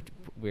like we're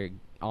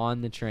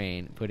on the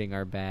train putting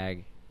our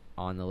bag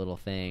on the little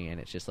thing, and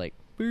it's just like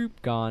boop,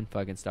 gone,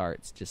 fucking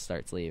just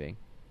starts leaving.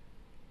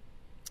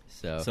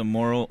 So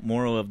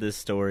moral of this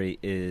story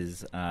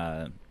is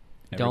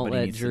don't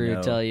let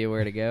Drew tell you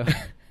where to go.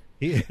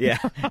 Yeah,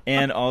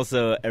 and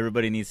also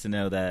everybody needs to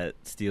know that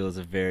Steele is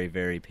a very,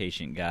 very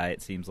patient guy,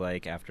 it seems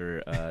like,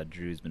 after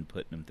Drew's been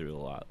putting him through a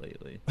lot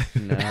lately.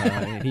 No,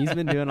 I mean, he's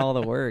been doing all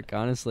the work.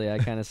 Honestly, I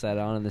kind of sat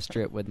on this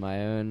trip with my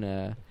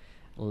own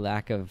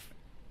lack of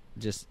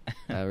just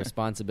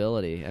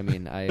responsibility. I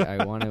mean,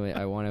 I want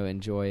to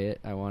enjoy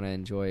it. I want to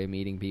enjoy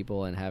meeting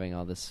people and having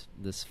all this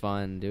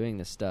fun doing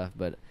this stuff,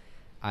 but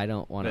I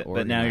don't want to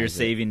organize. But now you're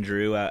saving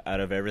Drew out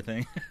of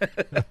everything.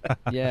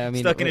 Yeah, I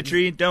mean, stuck in a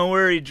tree. Don't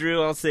worry,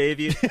 Drew. I'll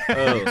save you.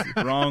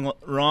 Oh,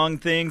 wrong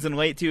things and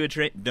wait to a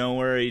train. Don't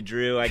worry,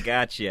 Drew. I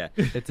got you.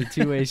 It's a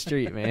two-way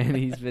street, man.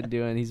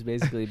 He's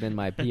basically been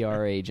my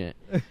PR agent,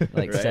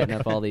 like right. setting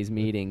up all these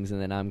meetings,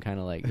 and then I'm kind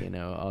of like,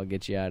 I'll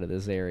get you out of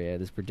this area,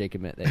 this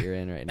predicament that you're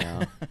in right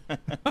now.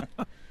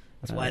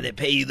 That's why they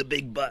pay you the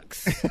big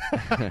bucks.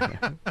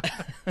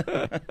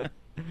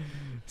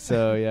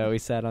 So, yeah, we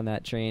sat on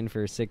that train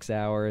for 6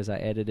 hours. I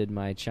edited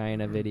my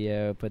China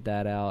video, put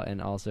that out,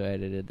 and also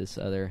edited this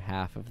other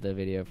half of the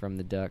video from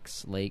the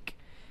Ducks Lake.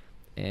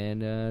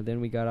 And then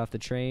we got off the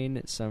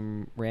train.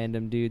 Some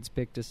random dudes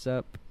picked us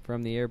up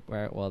from the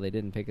airport. Well, they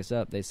didn't pick us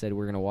up. They said,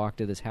 we're going to walk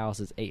to this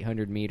house. It's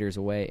 800 meters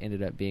away.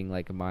 Ended up being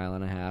like a mile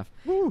and a half.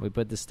 Woo. We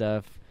put the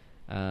stuff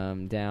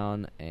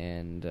down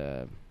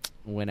and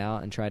went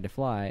out and tried to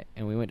fly.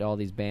 And we went to all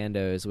these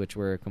bandos, which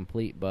were a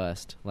complete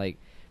bust. Like,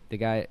 the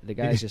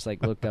guys just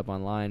like looked up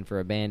online for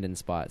abandoned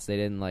spots. They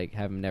didn't like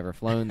have them never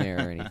flown there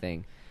or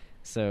anything.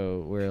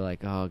 So we're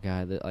like, oh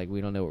god, like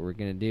we don't know what we're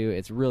gonna do.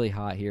 It's really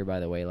hot here, by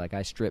the way. Like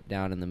I stripped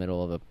down in the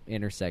middle of a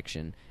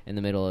intersection in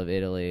the middle of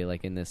Italy,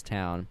 like in this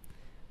town.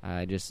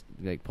 I just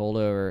like pulled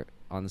over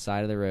on the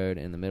side of the road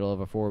in the middle of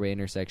a 4-way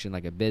intersection,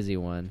 like a busy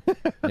one.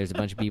 There's a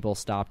bunch of people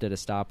stopped at a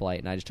stoplight,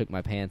 and I just took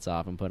my pants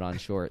off and put on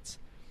shorts.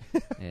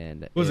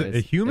 And was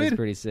it humid? It was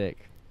pretty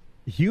sick.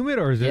 Humid,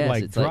 or is it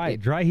like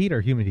dry heat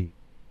or humid heat?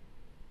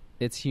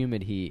 It's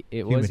humid heat.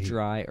 It was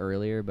dry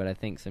earlier, but I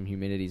think some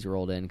humidity's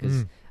rolled in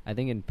because I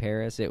think in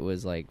Paris it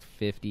was like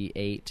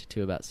 58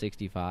 to about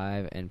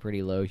 65 and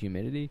pretty low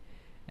humidity.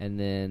 And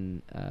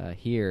then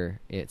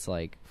here it's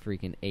like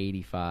freaking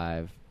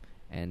 85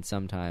 and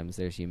sometimes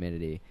there's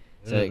humidity.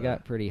 So it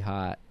got pretty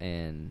hot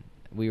and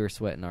we were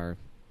sweating our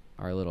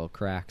little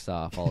cracks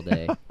off all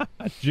day.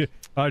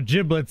 Our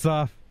giblets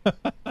off.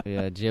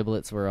 Yeah,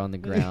 giblets were on the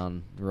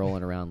ground,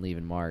 rolling around,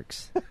 leaving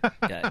marks.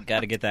 Got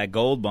to get that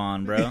gold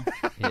bond, bro.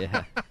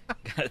 Yeah,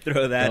 got to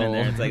throw that in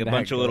there. It's like a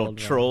bunch of little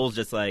trolls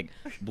just like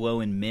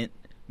blowing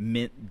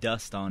mint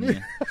dust on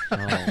you. Oh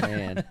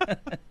man,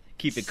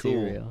 keep it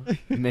cool.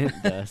 Mint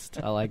dust.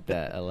 I like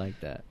that.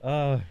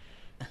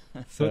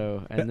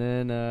 So and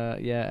then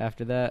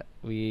after that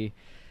we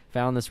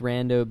found this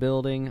rando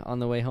building on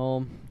the way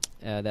home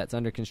that's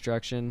under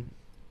construction.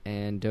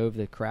 And dove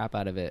the crap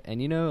out of it.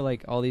 And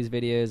like all these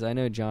videos, I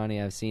know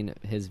Johnny, I've seen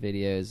his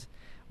videos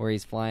where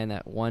he's flying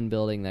that one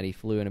building that he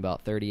flew in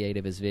about 38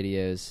 of his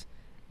videos,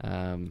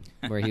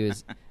 where he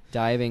was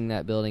diving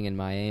that building in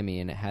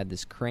Miami, and it had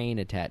this crane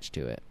attached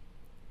to it.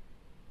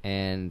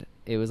 And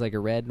it was like a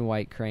red and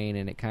white crane,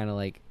 and it kind of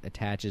like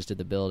attaches to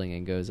the building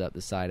and goes up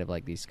the side of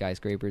like these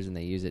skyscrapers, and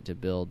they use it to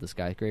build the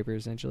skyscraper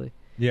essentially.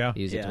 Yeah.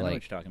 Use it to, I know like,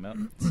 what you're talking about.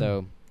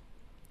 So,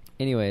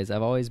 anyways,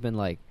 I've always been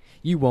like,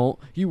 you won't,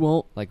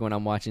 like when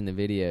I'm watching the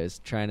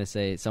videos, trying to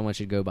say someone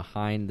should go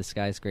behind the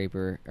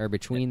skyscraper or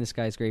between the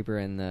skyscraper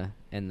and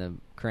the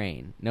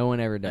crane. No one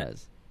ever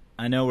does.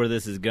 I know where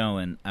this is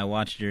going. I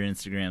watched your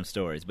Instagram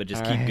stories, but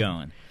just keep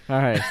going.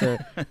 All right, so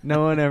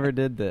no one ever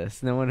did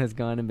this. No one has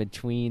gone in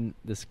between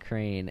this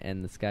crane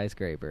and the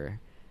skyscraper.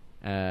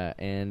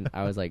 And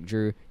I was like,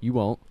 Drew, you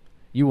won't.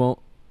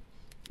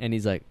 And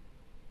he's like,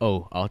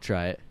 oh, I'll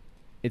try it.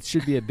 It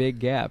should be a big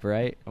gap,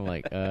 right? I'm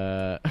like,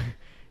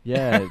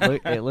 Yeah,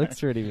 it looks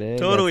pretty big.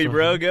 Totally,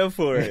 bro. Go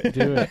for it.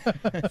 Do it.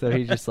 So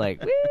he just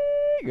like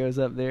whee, goes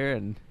up there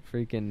and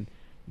freaking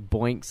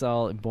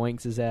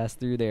boinks his ass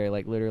through there,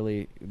 like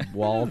literally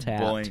wall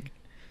tapped. Boink.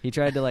 He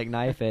tried to like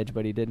knife edge,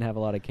 but he didn't have a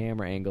lot of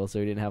camera angle, so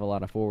he didn't have a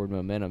lot of forward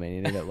momentum, and he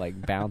ended up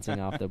like bouncing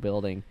off the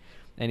building.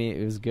 And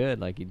it was good.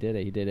 Like he did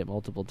it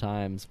multiple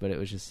times, but it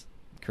was just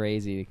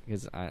crazy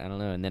because I don't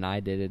know. And then I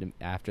did it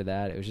after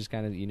that. It was just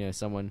kind of,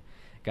 someone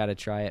got to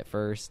try it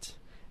first,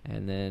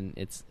 and then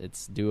it's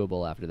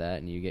doable after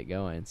that, and you get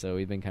going. So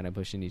we've been kind of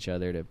pushing each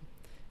other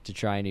to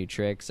try new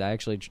tricks. I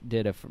actually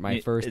did my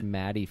first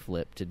Maddie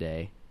flip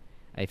today.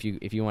 If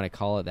you want to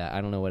call it that.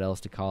 I don't know what else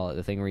to call it.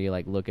 The thing where you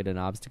like look at an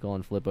obstacle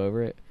and flip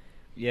over it.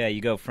 Yeah,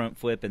 you go front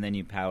flip and then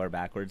you power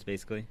backwards,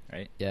 basically,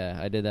 right? Yeah,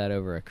 I did that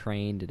over a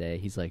crane today.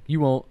 He's like, "You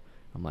won't."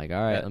 I'm like,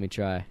 "All right, let me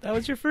try." That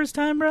was your first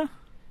time, bro?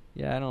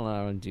 Yeah, I don't know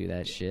how to do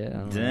that shit.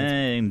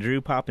 Dang,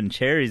 Drew popping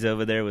cherries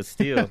over there with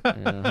Steele.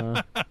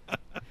 Uh-huh.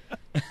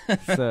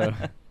 So,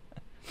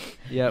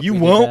 yeah, you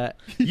won't.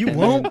 You and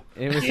won't.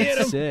 It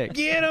was sick.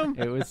 Get him.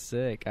 It was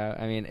sick.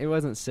 I mean, it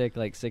wasn't sick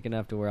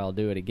enough to where I'll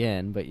do it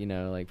again. But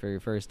like for your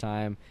first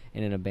time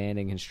in an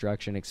abandoned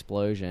construction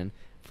explosion,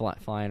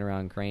 flying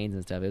around cranes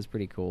and stuff, it was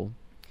pretty cool.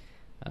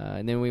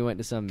 And then we went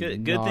to some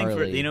good thing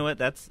for what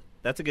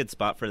that's a good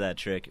spot for that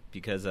trick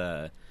because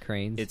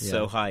cranes. It's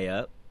so high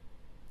up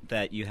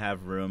that you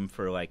have room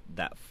for like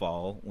that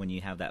fall when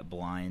you have that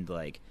blind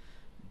like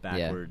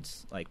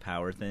backwards like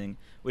power thing,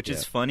 which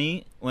is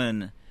funny.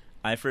 When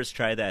I first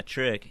tried that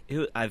trick,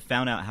 I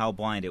found out how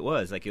blind it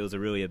was. Like it was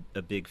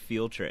a big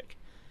feel trick.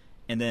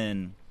 And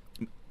then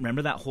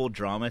remember that whole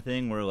drama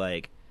thing where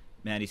like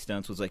Matty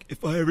Stunts was like,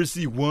 if I ever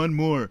see one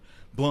more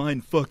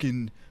blind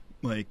fucking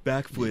like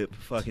backflip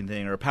fucking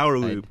thing or a power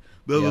loop,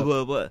 blah blah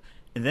blah blah.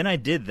 And then I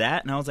did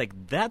that, and I was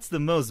like, that's the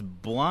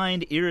most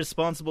blind,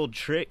 irresponsible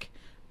trick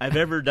I've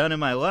ever done in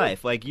my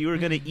life. Like, you are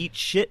going to eat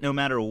shit no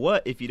matter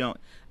what if you don't.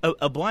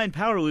 A blind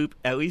power loop,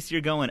 at least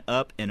you're going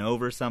up and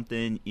over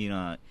something.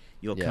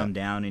 You'll come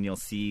down and you'll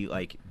see,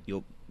 like,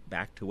 you'll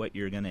back to what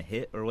you're going to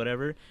hit or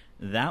whatever.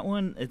 That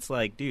one, it's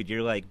like, dude,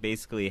 you're, like,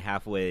 basically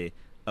halfway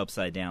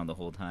upside down the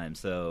whole time.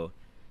 So,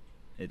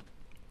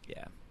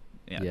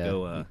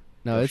 go,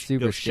 no, it's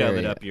super go scary. Shove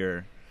it up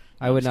your...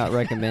 I would not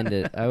recommend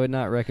it. I would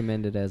not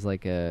recommend it as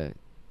like a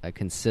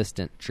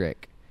consistent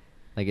trick.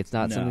 Like it's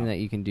not something that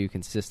you can do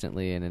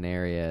consistently in an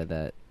area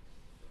that,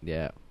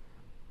 yeah.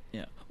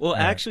 Well,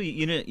 actually,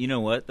 you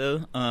know what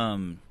though?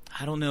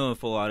 I don't know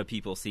if a lot of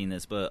people seen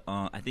this, but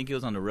I think it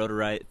was on the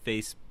Rotorite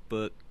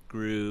Facebook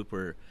group,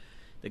 or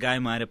the guy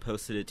might have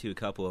posted it to a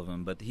couple of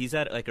them. But he's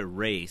at like a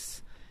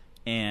race.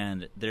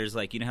 And there's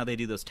like, how they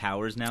do those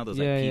towers now, those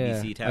like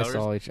PVC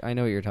towers. I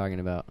know what you're talking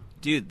about.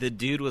 Dude, the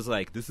dude was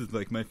like, "This is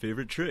like my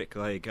favorite trick."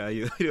 Like,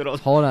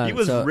 hold on, he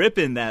was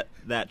ripping that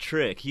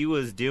trick. He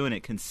was doing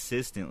it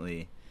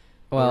consistently.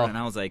 Well, and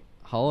I was like,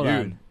 hold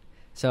on.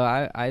 So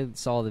I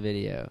saw the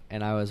video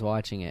and I was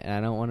watching it, and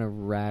I don't want to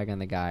rag on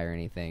the guy or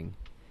anything,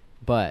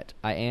 but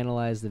I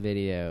analyzed the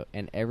video,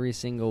 and every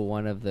single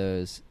one of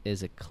those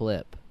is a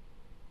clip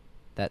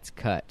that's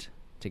cut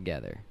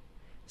together.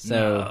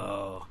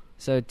 So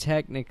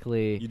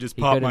technically, you just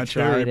popped my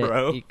cherry,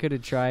 bro. He could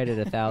have tried it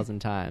 1,000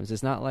 times.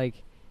 It's not like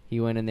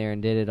he went in there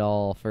and did it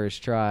all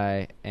first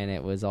try, and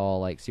it was all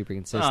like super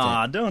consistent.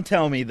 Aw, don't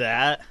tell me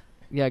that.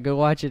 Yeah, go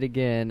watch it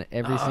again.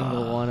 Every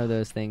single one of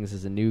those things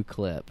is a new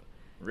clip.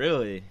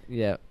 Really?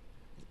 Yeah.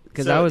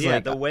 Because I was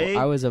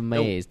I was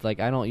amazed. Like,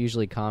 I don't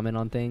usually comment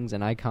on things,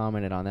 and I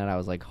commented on that. I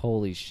was like,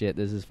 holy shit,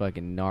 this is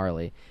fucking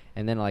gnarly.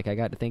 And then, like, I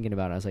got to thinking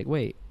about it. I was like,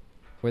 wait,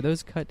 were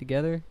those cut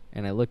together?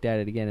 And I looked at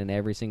it again, and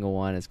every single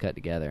one is cut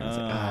together. And I was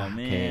like,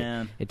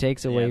 man. Okay. It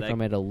takes away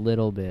from it a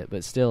little bit,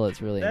 but still,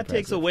 it's really impressive. That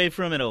takes away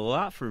from it a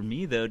lot for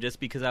me, though, just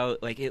because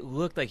it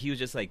looked like he was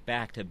just, like,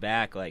 back to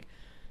back, like,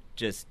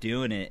 just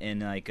doing it,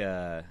 and, like,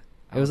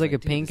 it was like a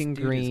pink and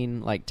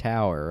green, like,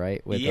 tower,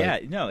 right? With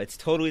no, it's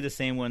totally the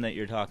same one that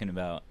you're talking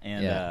about.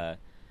 And,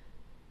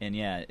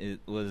 it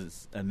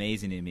was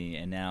amazing to me,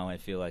 and now I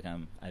feel like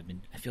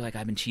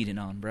I've been cheated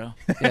on, bro.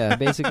 Yeah,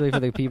 basically for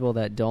the people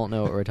that don't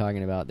know what we're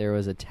talking about, there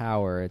was a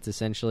tower. It's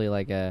essentially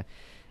like a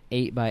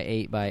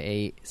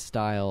 8x8x8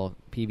 style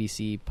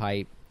PVC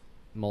pipe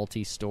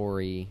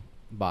multi-story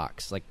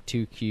box, like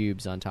 2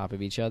 cubes on top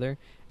of each other,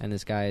 and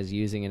this guy is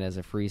using it as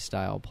a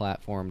freestyle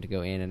platform to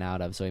go in and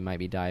out of, so he might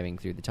be diving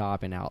through the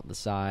top and out the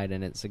side,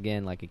 and it's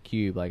again like a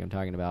cube like I'm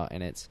talking about,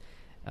 and it's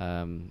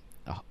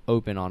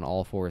open on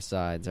all 4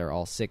 sides, or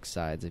all 6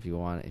 sides if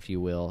you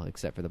will,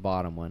 except for the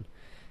bottom one.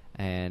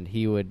 And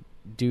he would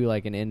do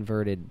like an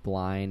inverted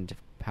blind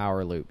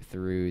power loop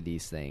through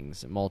these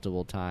things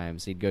multiple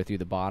times. He'd go through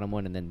the bottom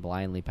one and then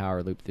blindly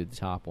power loop through the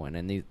top one.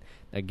 And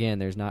again,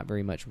 there's not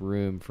very much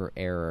room for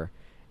error,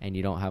 and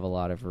you don't have a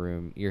lot of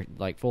room. You're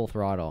like full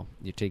throttle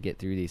to get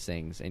through these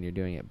things, and you're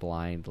doing it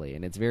blindly,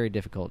 and it's very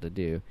difficult to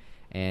do.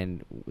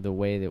 And the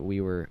way that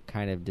we were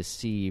kind of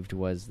deceived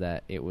was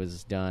that it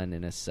was done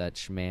in a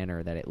such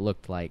manner that it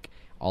looked like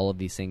all of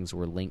these things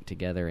were linked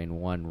together in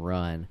one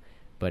run.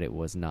 but it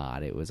was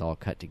not. It was all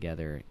cut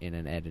together in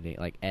an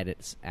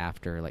edits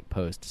after,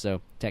 post.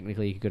 So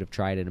technically he could have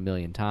tried it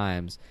 1,000,000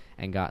 times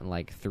and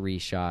gotten 3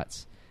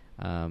 shots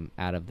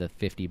out of the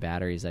 50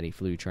 batteries that he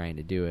flew trying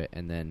to do it.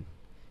 And then,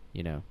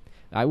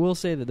 I will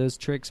say that those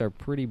tricks are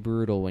pretty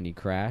brutal when you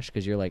crash,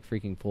 because you're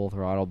freaking full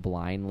throttle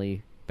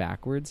blindly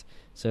backwards.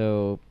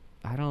 So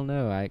I don't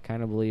know. I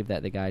kind of believe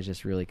that the guy's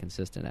just really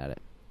consistent at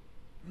it.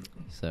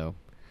 So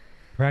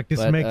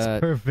practice makes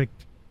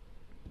perfect.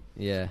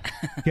 Yeah.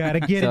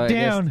 Gotta get it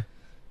down.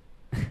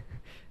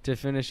 To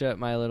finish up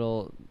my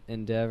little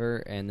endeavor,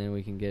 and then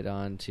we can get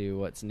on to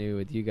what's new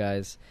with you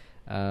guys.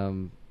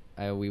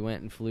 We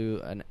went and flew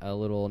a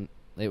little.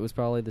 It was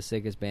probably the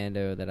sickest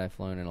bando that I've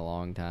flown in a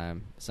long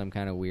time. Some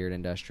kind of weird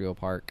industrial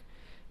park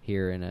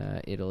here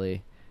in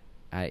Italy.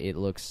 It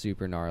looks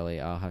super gnarly.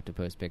 I'll have to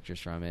post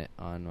pictures from it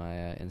on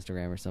my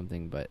Instagram or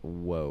something. But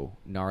whoa,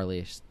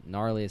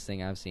 gnarliest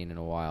thing I've seen in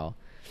a while.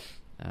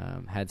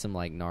 Had some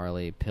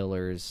gnarly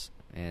pillars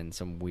and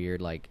some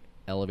weird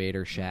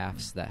elevator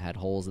shafts that had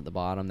holes at the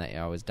bottom that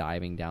I was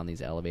diving down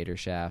these elevator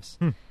shafts.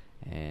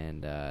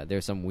 And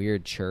there's some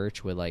weird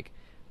church with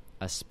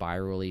a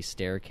spirally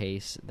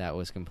staircase that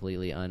was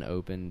completely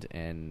unopened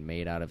and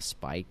made out of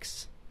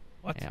spikes.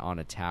 What? On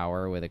a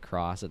tower with a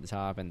cross at the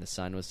top, and the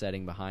sun was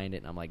setting behind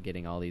it, and I'm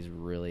getting all these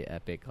really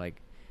epic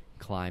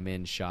climb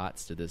in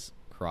shots to this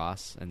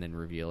cross, and then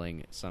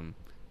revealing some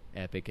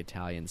epic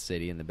Italian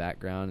city in the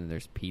background, and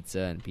there's pizza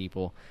and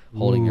people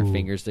holding their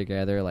fingers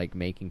together,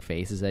 making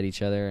faces at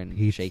each other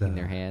and shaking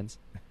their hands.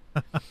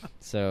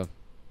 So,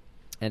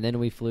 and then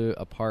we flew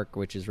a park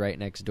which is right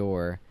next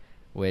door,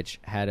 which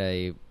had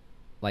a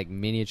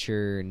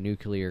miniature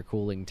nuclear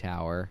cooling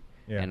tower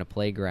and a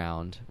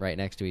playground right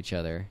next to each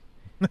other,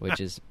 which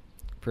is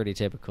pretty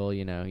typical,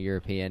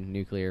 European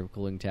nuclear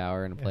cooling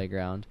tower and a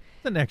playground.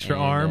 It's an extra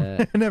arm.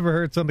 It never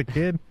hurts on the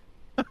kid.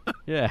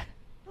 Yeah.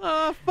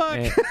 Oh,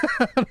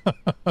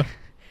 fuck.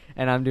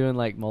 And I'm doing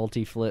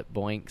multi-flip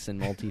boinks and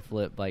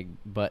multi-flip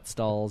butt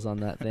stalls on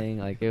that thing.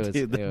 It was,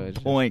 dude,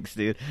 boinks,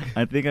 dude.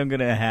 I think I'm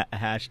gonna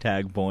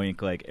hashtag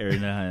boink every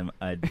time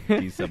I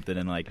do something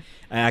and I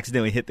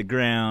accidentally hit the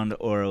ground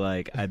or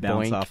I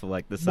bounce boink. off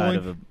of the side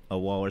of a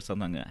wall or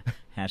something. I'm gonna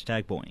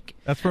hashtag boink.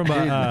 That's from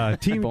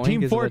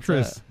Team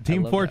Fortress.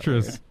 Team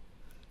Fortress.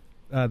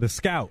 The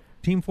scout.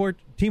 Team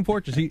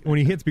Fortress. When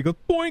he hits me, he goes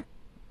boink.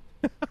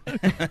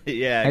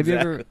 Yeah,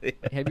 exactly.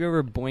 Have you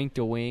ever boinked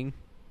a wing,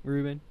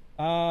 Ruben?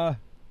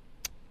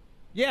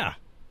 Yeah,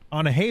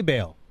 on a hay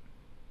bale.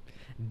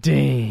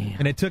 Damn.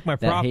 And it took my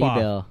prop off.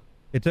 Bale.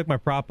 It took my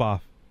prop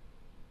off.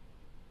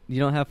 You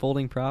don't have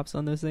folding props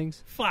on those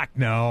things? Fuck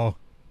no.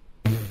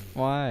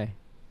 Why?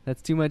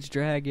 That's too much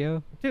drag,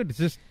 yo. Dude,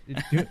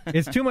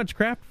 it's too much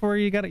crap for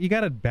you. You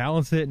gotta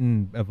balance it,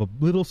 and if a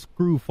little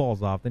screw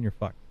falls off, then you're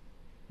fucked.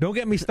 Don't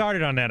get me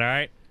started on that, all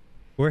right?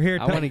 We're here.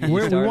 I want to get you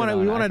started on it. I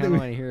want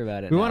to hear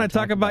about it. We want to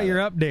talk about your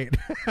update.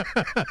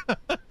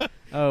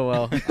 Oh,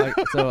 well,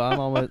 so I'm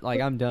almost,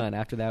 I'm done.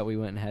 After that, we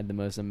went and had the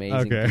most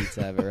amazing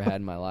pizza I've ever had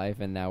in my life,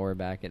 and now we're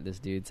back at this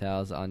dude's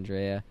house,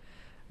 Andrea.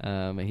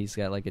 And he's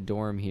got, a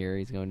dorm here.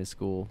 He's going to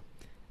school.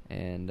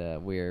 And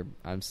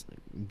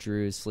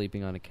Drew is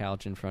sleeping on a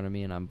couch in front of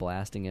me, and I'm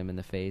blasting him in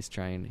the face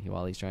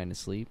while he's trying to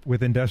sleep.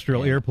 With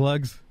industrial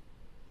earplugs?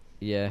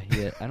 Yeah.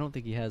 I don't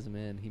think he has them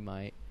in. He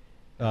might.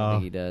 I don't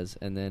think he does.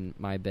 And then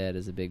my bed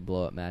is a big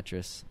blow-up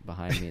mattress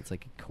behind me. It's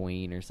like a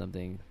queen or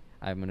something.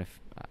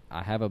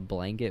 I have a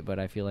blanket, but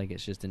I feel like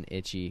it's just an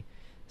itchy,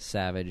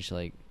 savage,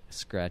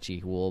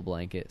 scratchy wool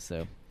blanket.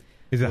 So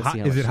is it hot?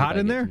 Is it hot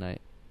in there?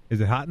 Tonight.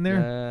 Is it hot in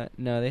there?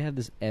 No, they have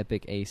this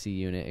epic AC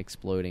unit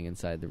exploding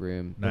inside the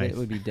room. Nice. But it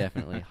would be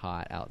definitely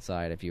hot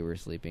outside if you were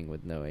sleeping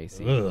with no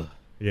AC. Ugh.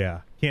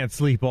 Yeah, can't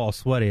sleep all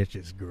sweaty. It's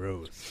just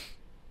gross.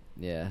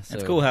 Yeah, so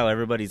it's cool how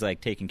everybody's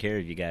taking care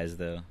of you guys,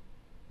 though.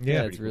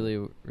 Yeah, it's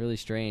really, really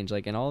strange.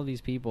 And all of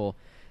these people,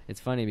 it's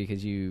funny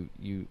because you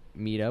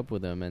meet up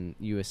with them and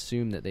you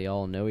assume that they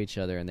all know each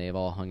other and they've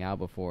all hung out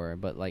before.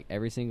 But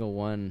every single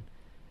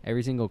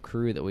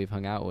crew that we've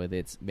hung out with,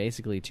 it's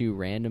basically 2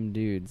 random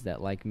dudes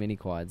that like mini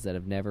quads that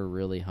have never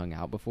really hung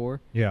out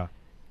before. Yeah,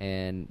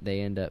 and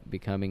they end up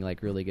becoming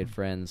really good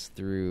friends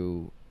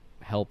through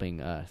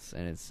helping us,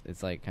 and it's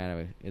it's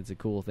a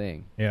cool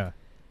thing. Yeah,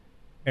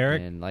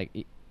 Eric, and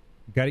you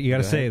got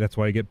to say that's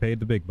why you get paid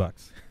the big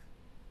bucks.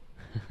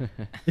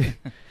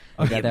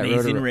 We got that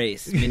Amazing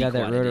Race. You got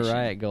that Rotor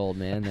Riot gold,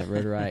 man. That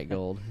Rotor Riot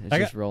gold. It's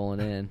just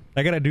rolling in.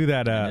 I gotta do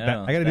that.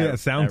 I gotta do that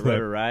sound that clip.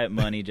 Rotor Riot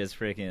money just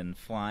freaking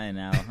flying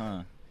out,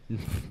 huh?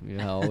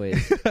 Yeah,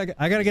 always.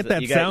 I gotta get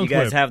that sound clip.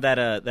 You guys clip.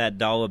 have that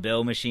dollar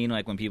bill machine,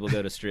 when people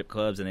go to strip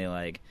clubs and they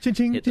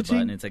ching, hit ching, the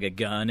button. It's like a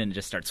gun and it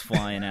just starts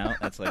flying out.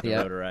 That's the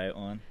Yep. Rotor Riot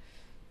one.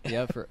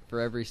 Yeah, for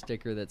every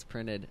sticker that's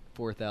printed,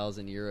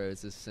 4,000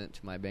 euros is sent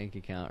to my bank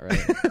account,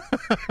 right?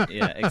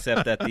 Yeah,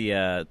 except that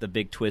the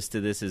big twist to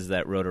this is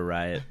that Rotor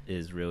Riot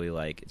is really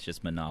it's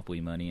just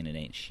Monopoly money and it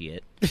ain't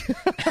shit.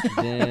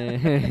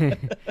 That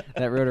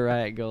Rotor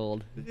Riot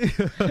gold.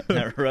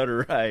 That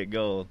Rotor Riot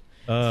gold.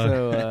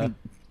 Yeah.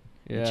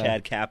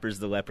 Chad Capper's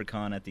the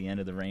leprechaun at the end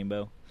of the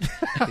rainbow.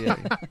 Yeah.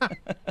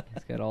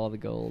 He's got all the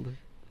gold.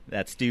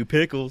 That's Stew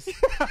Pickles.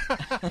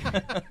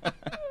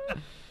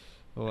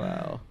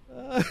 Wow.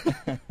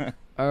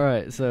 All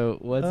right, so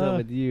what's up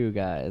with you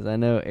guys? I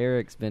know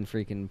Eric's been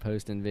freaking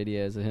posting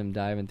videos of him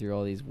diving through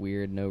all these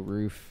weird no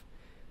roof.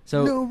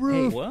 So No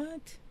roof. hey,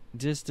 What?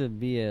 just to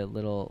be a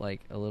little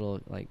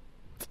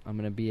I'm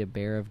gonna be a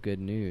bearer of good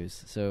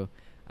news. So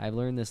I've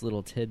learned this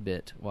little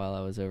tidbit while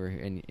I was over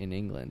here in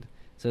England.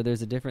 So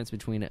there's a difference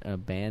between a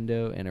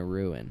bando and a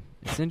ruin.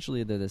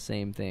 Essentially, they're the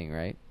same thing,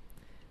 right?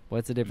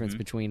 What's the difference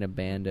between a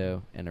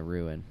bando and a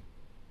ruin?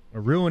 A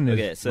ruin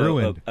is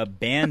ruined. A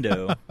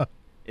bando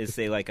is,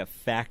 say, like a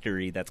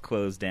factory that's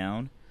closed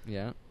down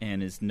Yeah.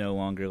 and is no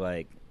longer,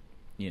 like,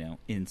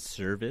 in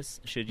service,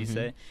 should you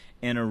say.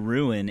 And a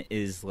ruin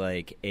is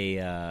like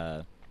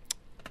a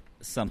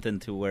something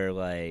to where,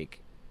 like,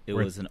 it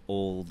was an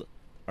old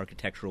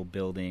architectural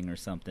building or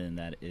something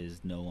that is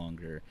no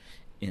longer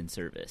in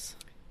service.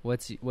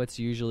 What's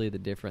usually the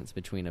difference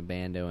between a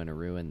bando and a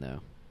ruin,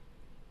 though?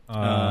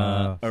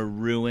 A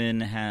ruin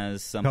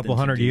has something couple to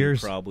hundred do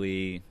years,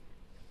 probably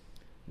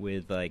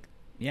with, like,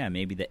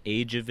 maybe the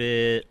age of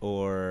it,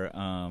 or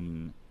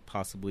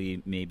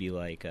possibly maybe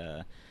like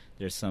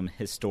there's some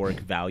historic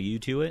value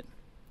to it,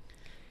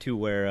 to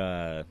where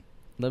a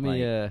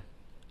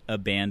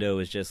bando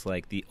is just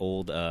like the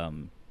old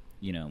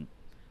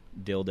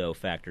dildo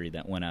factory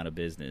that went out of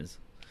business.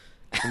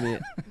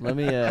 Let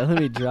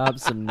me drop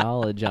some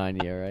knowledge on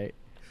you, all right?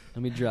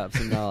 Let me drop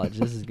some knowledge.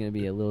 This is gonna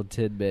be a little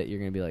tidbit. You're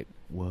gonna be like,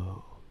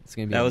 whoa. It's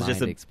gonna be a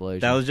mind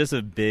explosion. That was just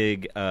a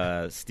big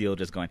Steele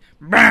just going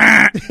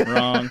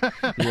wrong.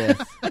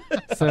 Yes.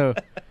 So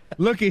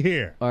looky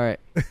here. all right.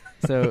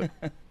 So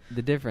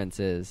the difference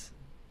is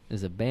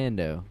a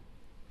bando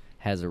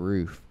has a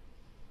roof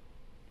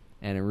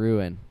and a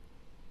ruin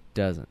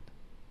doesn't.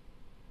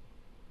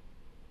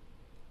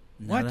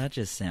 No, that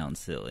just sounds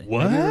silly.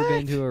 What? Have you ever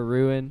been to a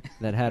ruin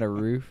that had a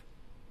roof?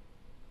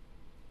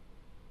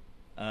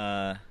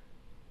 I've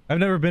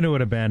never been to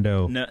a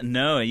bando.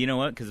 No. You know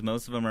what? Because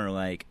most of them are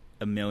like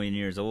 1 million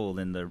years old,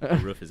 and the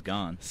roof is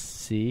gone.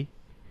 See?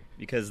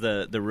 Because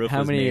the roof How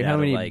was many made out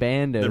of, like,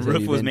 bandos the have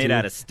roof you was been made to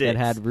out of sticks that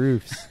had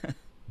roofs?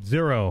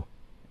 0.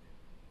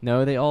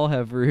 No, they all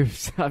have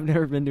roofs. I've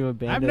never been to a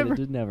bando that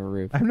didn't have a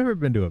roof. I've never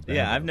been to a bando.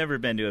 Yeah, I've never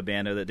been to a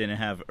bando that didn't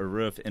have a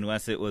roof,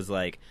 unless it was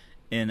like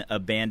an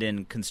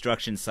abandoned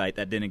construction site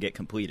that didn't get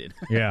completed.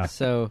 Yeah.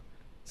 So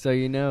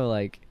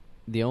like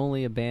the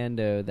only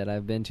bando that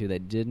I've been to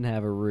that didn't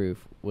have a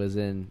roof was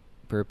in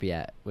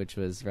Pripyat, which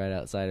was right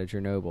outside of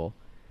Chernobyl,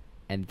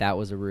 and that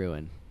was a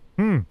ruin.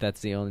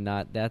 That's the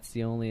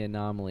only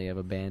anomaly of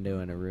a bando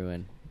and a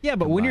ruin. Yeah,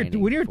 but when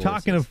you're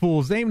talking to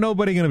fools, ain't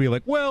nobody gonna be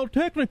like, well,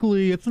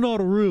 technically it's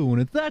not a ruin,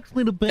 it's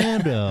actually the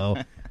bando.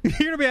 You're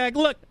gonna be like,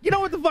 look, you know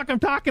what the fuck I'm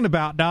talking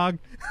about, dog.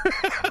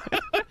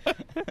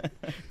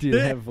 Dude,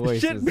 that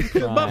voice Shit, is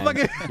prime.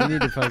 motherfucker. You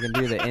need to fucking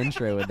do the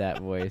intro with that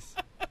voice.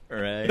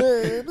 Right.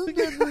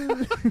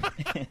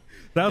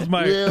 That was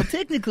my. Well,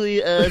 technically,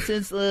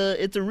 since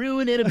it's a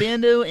ruin and a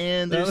bando,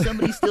 and there's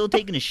somebody still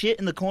taking a shit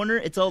in the corner,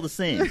 it's all the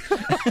same.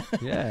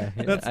 Yeah,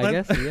 I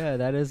guess. Yeah,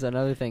 that is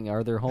another thing.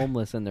 Are there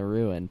homeless in the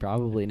ruin?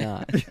 Probably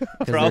not.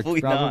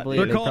 Probably not.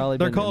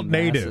 They're called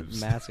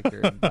natives.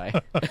 Massacred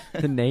by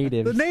the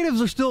natives. The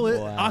natives are still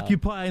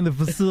occupying the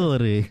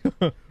facility.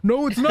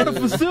 No, it's not a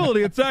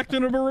facility. It's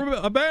acting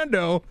a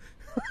bando.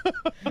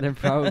 They're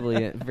probably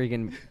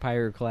freaking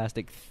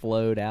pyroclastic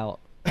flowed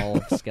out, all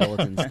of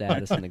skeleton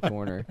status in the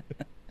corner.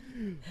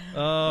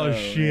 Oh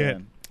shit!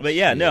 Man. But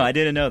yeah, no, I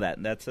didn't know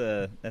that. That's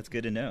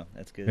good to know.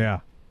 That's good.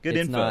 Yeah, good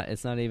info.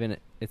 It's not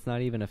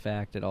even a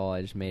fact at all.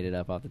 I just made it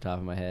up off the top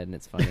of my head, and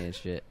it's funny as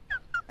shit.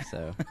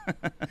 So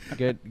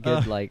good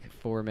like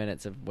 4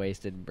 minutes of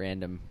wasted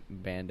random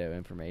bando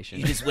information.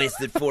 You just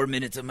wasted 4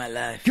 minutes of my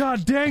life.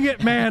 God dang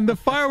it, man! The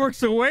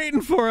fireworks are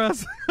waiting for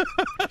us.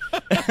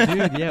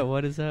 Dude, yeah,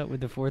 what is up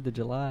with the 4th of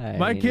July?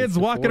 My kid's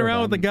walking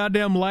around with a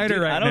goddamn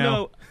lighter right now. I don't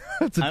know.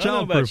 It's a I don't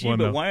know about childproof you, one,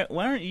 but though.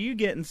 why aren't you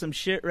getting some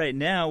shit right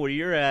now where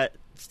you're at,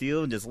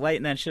 Steele, and just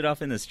lighting that shit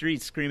off in the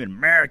streets, screaming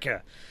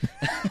 "America"?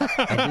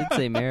 I did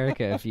say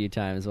America a few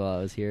times while I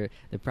was here.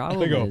 The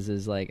problem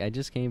is like I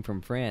just came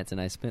from France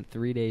and I spent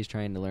 3 days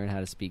trying to learn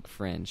how to speak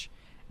French,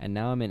 and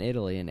now I'm in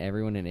Italy and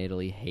everyone in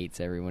Italy hates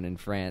everyone in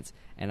France,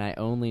 and I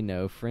only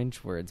know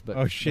French words. But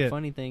the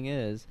funny thing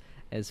is,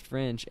 as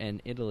French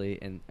and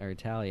or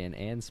Italian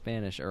and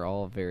Spanish are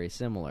all very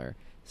similar,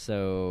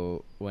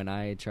 so when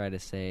I try to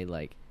say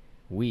like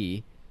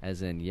 "oui"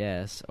 as in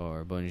yes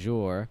or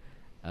bonjour,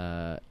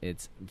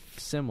 it's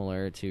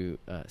similar to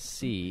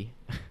 "si"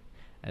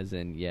 as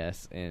in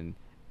yes in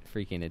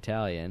freaking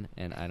Italian,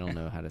 and I don't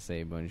know how to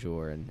say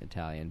bonjour in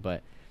Italian.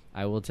 But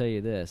I will tell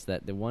you this,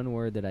 that the one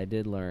word that I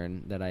did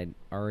learn that I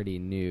already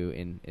knew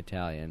in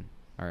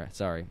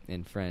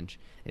in French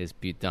is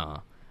putain.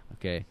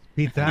 Okay,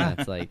 putain.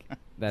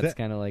 That's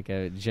kind of like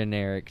a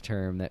generic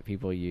term that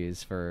people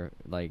use for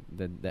like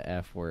the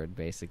F word,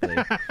 basically.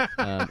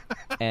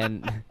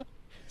 And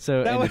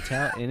so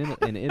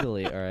in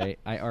Italy, all right,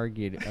 I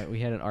argued.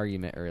 We had an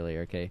argument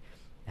earlier. Okay,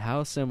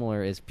 how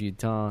similar is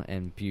putain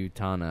and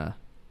putana?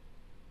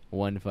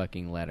 one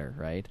fucking letter,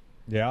 right?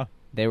 Yeah.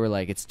 They were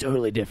like, it's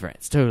totally different.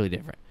 It's totally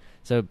different.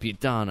 So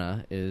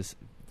puttana is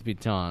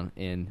putain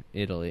in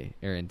Italy,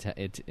 or in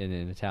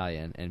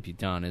Italian, and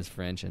putain is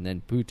French, and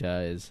then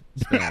puta is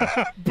Spanish.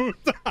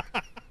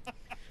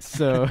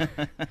 So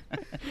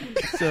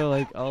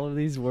like all of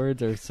these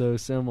words are so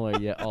similar,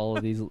 yet all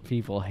of these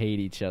people hate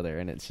each other,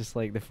 and it's just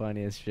like the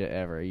funniest shit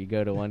ever. You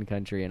go to one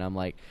country, and I'm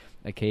like,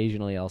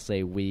 occasionally I'll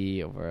say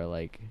oui or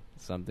like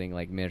something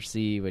like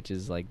merci, which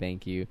is like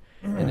thank you,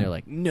 and they're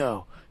like,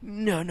 no,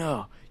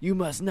 you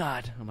must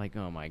not. I'm like,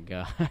 oh my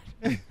god.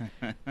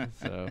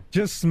 So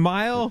just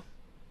smile,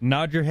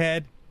 nod your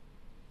head.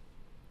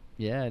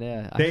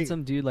 Yeah. I had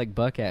some dude like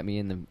buck at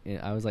me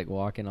I was like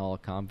walking all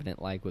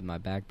confident like with my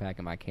backpack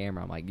and my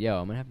camera. I'm like,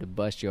 yo, I'm gonna have to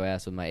bust your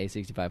ass with my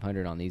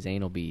A6500 on these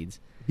anal beads.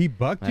 He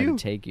bucked you?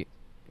 Take you.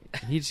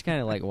 He just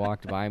kind of like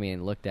walked by me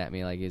and looked at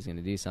me like he was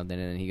gonna do something,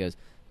 and then he goes,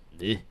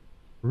 "Ugh."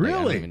 Really?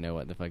 Like, I don't even know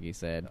what the fuck he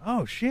said.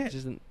 Oh shit!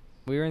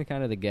 We were in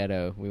kind of the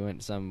ghetto. We went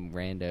to some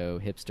rando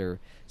hipster.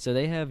 So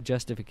they have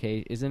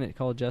justification. Isn't it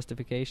called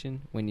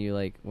justification when you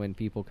like when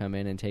people come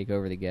in and take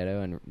over the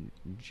ghetto, and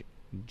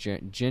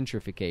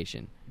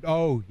gentrification?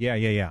 Oh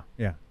yeah.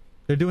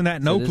 They're doing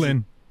that in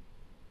Oakland.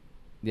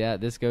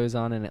 This goes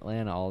on in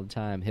Atlanta all the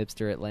time.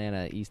 Hipster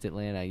Atlanta, East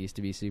Atlanta used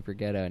to be super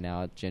ghetto.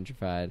 Now it's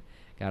gentrified.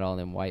 Got all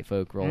them white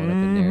folk rolling up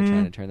in there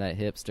trying to turn that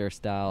hipster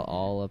style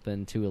all up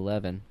in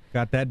 211.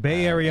 Got that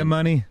Bay Area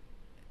money.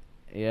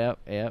 Yep.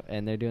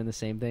 And they're doing the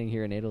same thing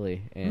here in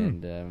Italy.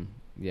 And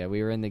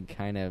we were in the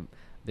kind of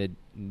the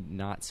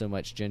not so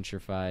much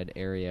gentrified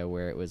area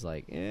where it was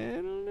like, I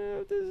don't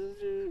know if this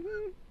is,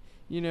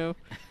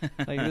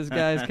 like this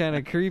guy's kind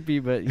of creepy,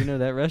 but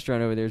that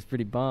restaurant over there is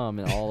pretty bomb,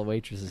 and all the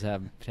waitresses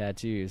have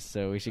tattoos,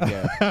 so we should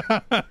go.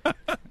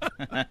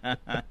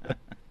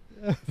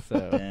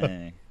 So.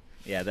 Dang.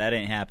 Yeah, that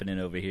ain't happening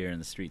over here in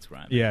the streets where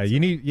I'm at. Yeah, you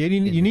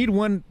need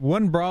one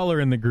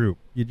brawler in the group.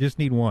 You just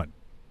need one.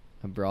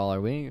 A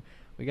brawler. We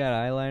got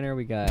eyeliner.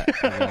 We got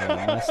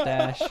a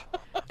mustache.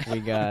 We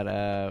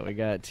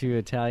got two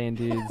Italian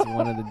dudes.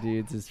 One of the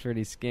dudes is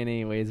pretty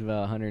skinny, weighs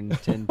about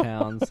 110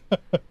 pounds,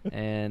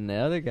 and the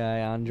other guy,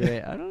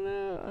 Andrea. I don't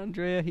know,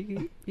 Andrea.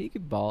 He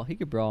could brawl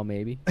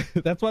maybe.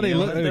 That's why they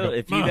look.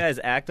 If you guys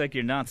act like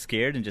you're not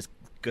scared and just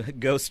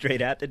go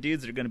straight at the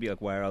dudes, they're going to be like,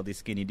 why are all these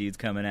skinny dudes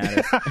coming at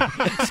us?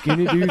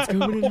 Skinny dudes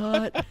coming in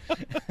hot.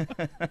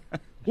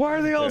 Why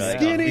are they all like,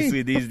 skinny?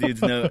 Obviously, these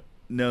dudes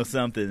know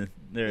something.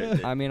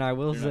 I mean, I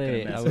will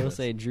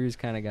say, Drew's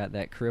kind of got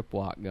that crip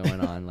walk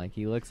going on. Like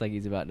he looks like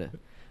he's about to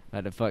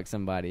fuck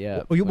somebody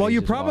up. Well,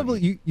 you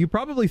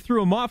probably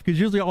threw him off because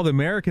usually all the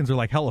Americans are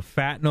like hella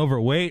fat and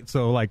overweight.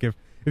 So like if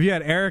you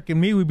had Eric and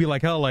me, we'd be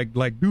like hell like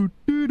do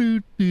do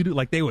do do do,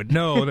 like they would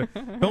know.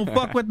 Don't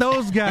fuck with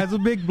those guys. The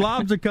big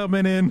blobs are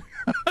coming in.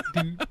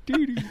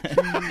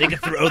 They can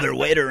throw their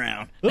weight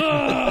around.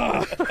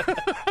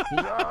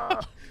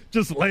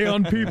 Just lay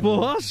on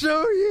people. I'll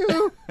show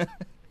you.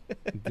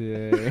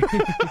 Dude.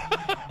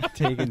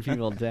 Taking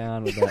people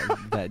down with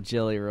that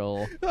jelly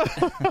roll.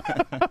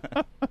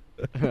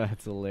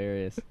 That's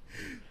hilarious.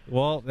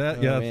 Well,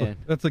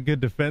 that's a good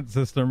defense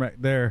system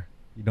right there.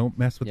 You don't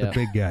mess with the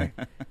big guy.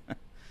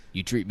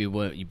 You treat me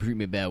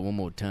bad one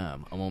more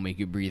time, I'm gonna make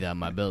you breathe out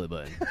my belly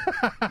button.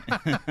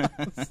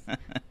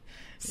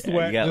 You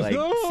got like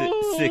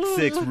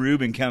 6'6"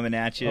 Ruben coming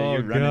at you.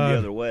 You're running the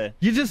other way.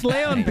 You just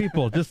lay on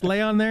people. Just lay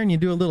on there and you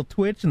do a little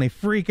twitch and they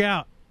freak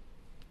out.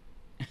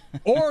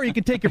 Or you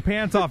can take your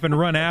pants off and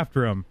run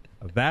after them.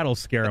 That'll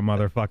scare a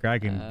motherfucker, I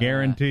can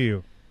guarantee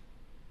you.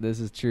 This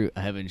is true.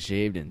 I haven't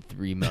shaved in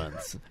 3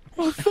 months.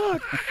 Oh,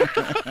 fuck.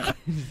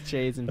 He's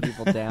chasing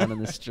people down in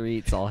the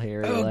streets all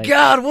hairy. Oh,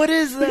 God, what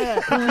is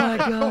that? Oh, my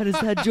God, is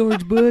that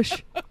George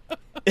Bush?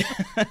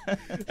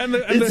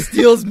 It's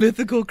Steele's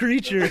mythical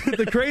creature.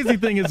 The crazy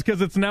thing is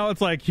because it's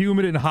like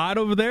humid and hot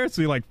over there,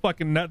 so you like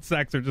fucking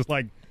nutsacks are just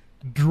like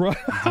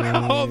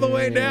all the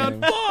way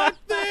down. Fuck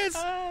this!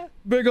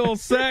 Big old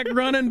sack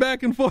running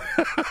back and forth.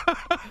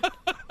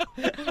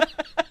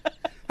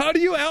 How do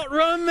you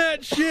outrun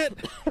that shit?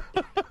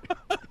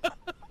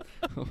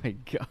 Oh my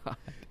God!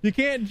 You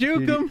cantake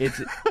juke them.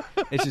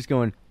 It's just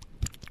going.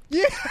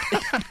 Yeah.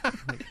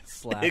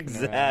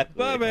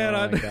 Exactly. My man,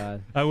 oh my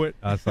God. I went.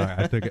 Sorry,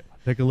 I took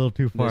a little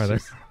too far there.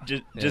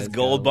 Just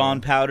Gold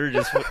Bond powder,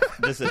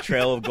 just a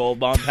trail of Gold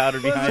Bond powder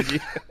behind you.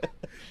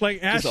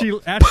 Like Ashy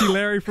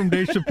Larry from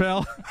Dave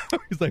Chappelle.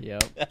 He's like,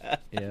 yep.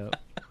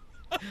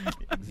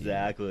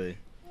 Exactly.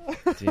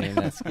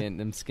 Damn,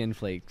 them skin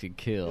flakes could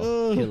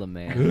kill a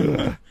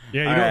man.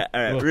 Yeah.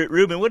 All right.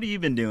 Ruben, what have you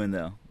been doing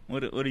though?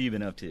 What have you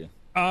been up to?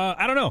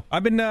 I don't know.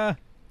 I've been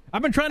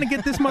trying to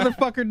get this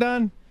motherfucker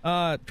done.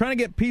 Trying to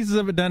get pieces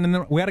of it done, and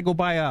then we had to go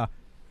buy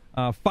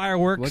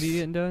fireworks. What are you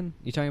getting done?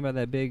 You talking about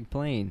that big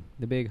plane?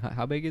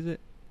 How big is it?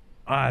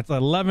 It's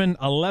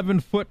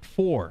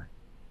 11'4".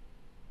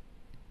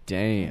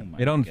 Damn.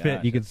 It don't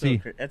fit. You can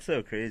see. That's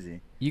so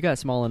crazy. You got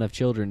small enough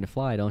children to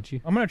fly, don't you?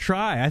 I'm gonna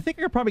try. I think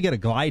I could probably get a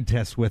glide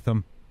test with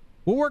them.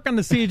 We'll work on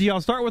the CG.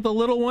 I'll start with a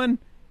little one,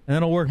 and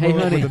then I'll work with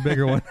the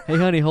bigger one. Hey,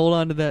 honey, hold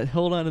on to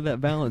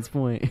that balance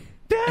point.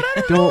 Dad,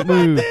 I Don't know about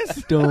move.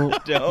 this.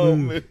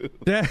 Don't move.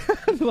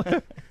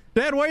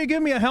 Dad, why you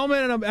give me a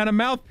helmet and a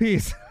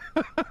mouthpiece?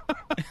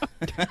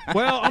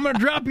 Well, I'm going to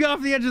drop you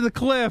off the edge of the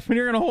cliff, and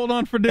you're going to hold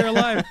on for dear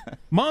life.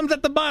 Mom's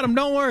at the bottom.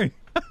 Don't worry.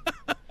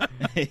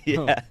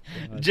 Yeah.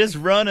 Just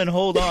run and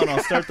hold on.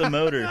 I'll start the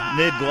motor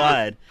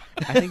mid-glide.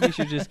 I think you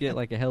should just get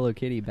like a Hello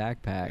Kitty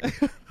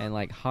backpack and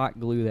like hot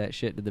glue that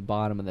shit to the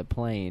bottom of the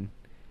plane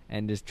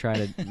and just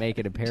try to make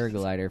it a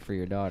paraglider for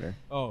your daughter.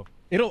 Oh,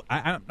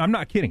 I'm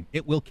not kidding.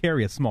 It will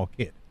carry a small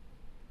kid.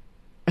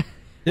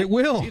 It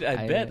will. Dude,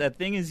 I bet that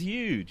thing is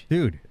huge.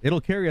 Dude,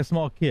 it'll carry a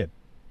small kid.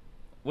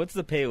 What's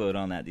the payload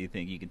on that, do you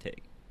think you can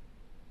take?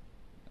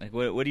 Like,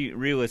 what do you,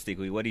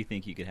 realistically, what do you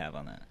think you could have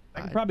on that?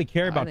 I could probably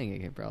carry about... I think it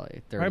could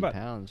probably 30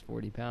 pounds,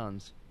 40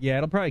 pounds. Yeah,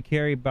 it'll probably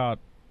carry about...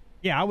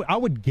 Yeah, I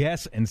would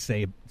guess and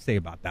say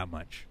about that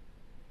much.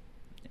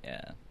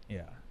 Yeah.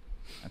 Yeah.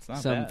 That's not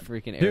Some bad.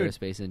 freaking Dude,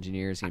 aerospace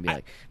engineer is going to be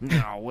like,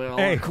 no, well,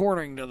 Hey.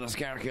 according to this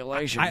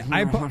calculation.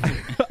 I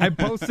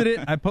posted it.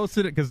 I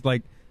posted it because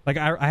like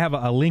I have a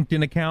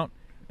LinkedIn account,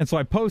 and so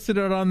I posted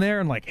it on there,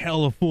 and like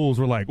hella fools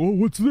were like, "Oh,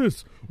 what's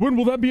this? When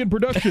will that be in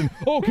production?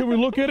 Oh, can we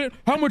look at it?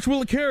 How much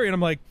will it carry?" And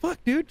I'm like, "Fuck,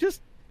 dude,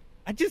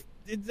 I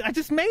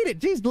just made it.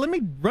 Jeez, let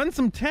me run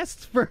some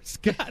tests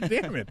first. God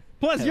damn it.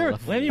 Plus,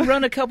 Let me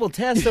run a couple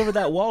tests over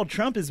that wall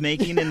Trump is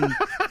making and,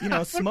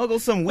 smuggle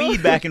some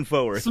weed back and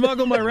forth.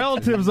 smuggle my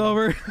relatives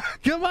over.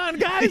 Come on,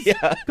 guys.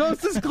 Yeah.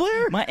 Coast is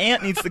clear. My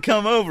aunt needs to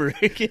come over.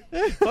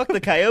 Fuck the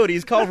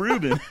coyotes. Call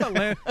Ruben.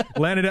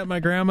 Landed at my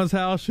grandma's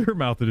house. Her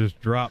mouth would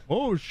just drop.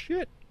 Oh,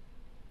 shit.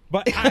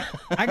 But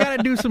I got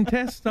to do some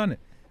tests on it.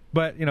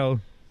 But, I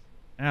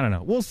don't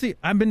know. We'll see.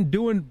 I've been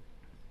doing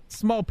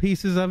small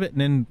pieces of it and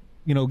then,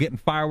 getting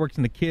fireworks,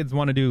 and the kids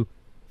want to do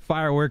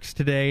fireworks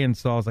today. And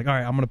so I was like, all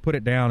right, I'm going to put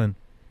it down. And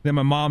then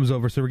my mom's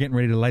over, so we're getting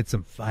ready to light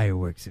some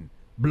fireworks and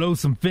blow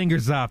some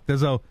fingers off.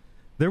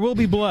 There will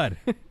be blood.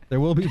 There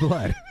will be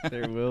blood.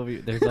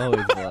 There's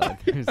always blood.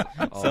 There's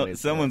always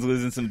Someone's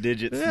losing some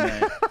digits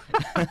tonight.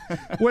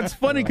 What's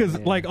funny, because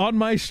yeah. like on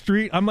my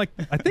street, I'm like,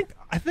 I think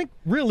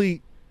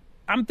really,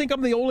 I'm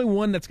the only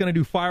one that's going to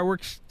do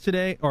fireworks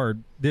today or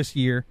this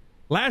year.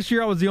 Last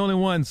year I was the only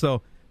one,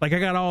 so like I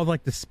got all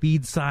like the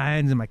speed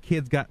signs, and my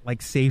kids got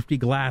like safety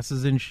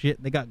glasses and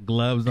shit. They got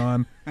gloves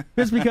on.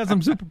 Just because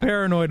I'm super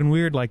paranoid and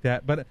weird like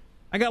that. But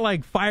I got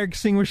like fire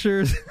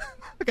extinguishers.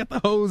 I got the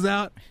hose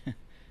out.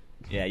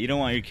 Yeah, you don't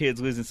want your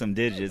kids losing some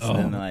digits, Oh.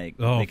 and then they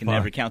can Fuck.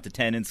 never count to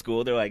 10 in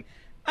school. They're like,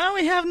 I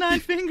only have 9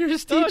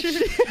 fingers,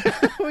 teacher.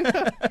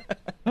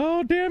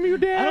 Oh, damn you,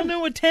 Dad. I don't know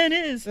what 10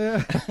 is.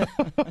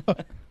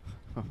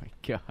 Oh my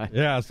god.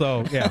 Yeah,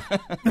 so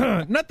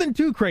yeah, nothing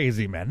too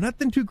crazy, man.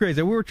 Nothing too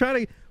crazy. We were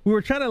trying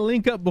to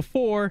link up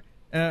before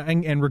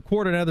and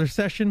record another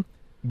session,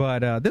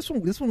 but this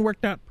one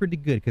worked out pretty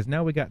good because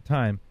now we got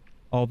time.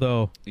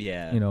 Although,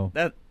 Yeah,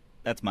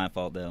 that's my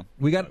fault though.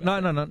 we got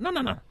no.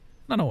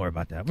 Don't worry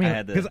about that.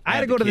 I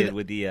had to go to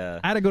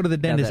the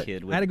dentist.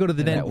 kid I had to go to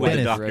the that with the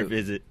dentist. doctor Right.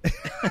 visit.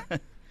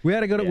 We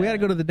had to go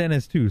to the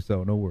dentist too.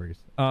 So no worries.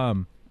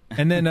 And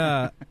then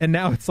and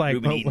now it's like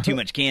Ruben eating too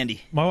much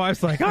candy. My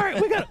wife's like, all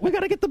right, we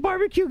got to get the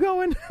barbecue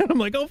going. And I'm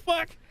like, oh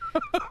fuck.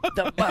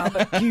 The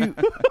barbecue.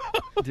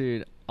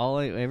 Dude,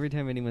 every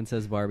time anyone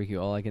says barbecue,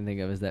 all I can think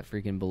of is that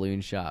freaking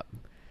balloon shop.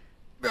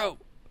 Bro,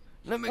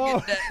 let me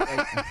get that.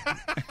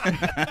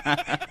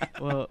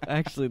 Well,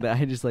 actually,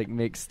 I just like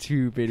mix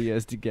two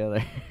videos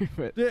together.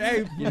 But,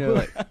 Hey,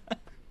 like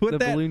put the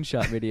that. balloon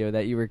shop video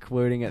that you were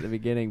quoting at the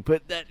beginning.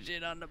 Put that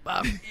shit on the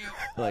barbecue.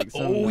 Like,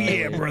 Oh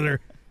yeah, brother.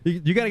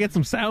 You got to get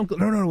some sound.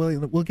 No,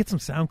 we'll get some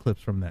sound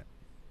clips from that.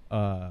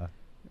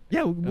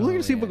 Yeah, we're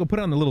gonna see if we can put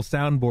on the little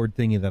soundboard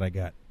thingy that I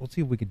got. We'll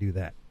see if we can do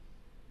that.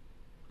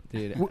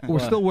 Dude, We're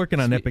still working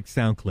on epic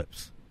sound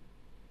clips.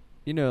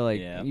 You know, like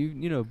Yeah.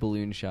 you know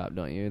Balloon Shop,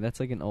 don't you? That's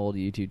like an old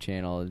YouTube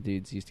channel. The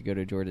dudes used to go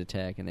to Georgia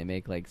Tech, and they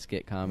make like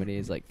skit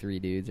comedies. Like 3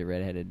 dudes, a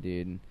redheaded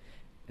dude, and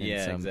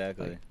Yeah, some,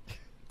 exactly.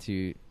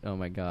 like, oh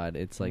my god,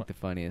 it's like the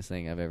funniest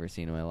thing I've ever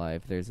seen in my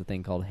life. There's a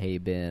thing called Hey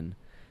Ben.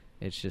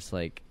 It's just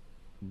like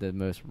the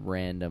most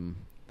random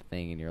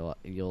thing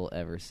you'll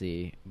ever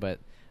see. But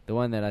the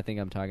one that I think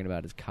I'm talking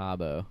about is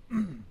Cabo.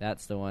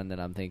 That's the one that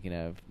I'm thinking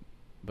of.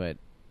 But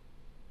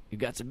you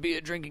got some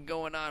beer drinking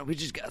going on. We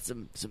just got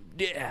some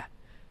yeah.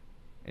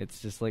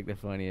 It's just like the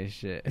funniest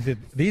shit. Is it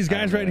these I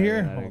don't guys know right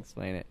here? how to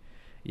explain it.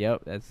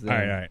 Yep, that's them.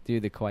 All right.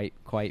 Dude, the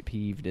quite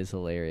peeved is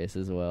hilarious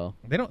as well.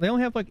 They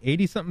only have like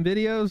 80 something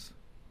videos.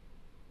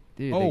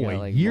 Dude, Oh, they got a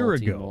like year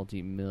ago.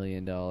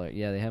 multi-million dollar.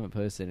 Yeah, they haven't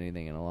posted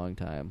anything in a long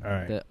time. All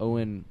right. The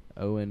Owen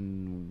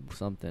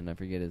something, I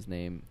forget his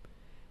name.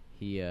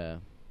 He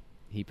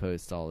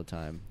posts all the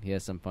time. He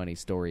has some funny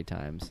story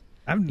times.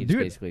 He just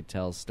basically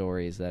tells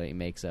stories that he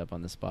makes up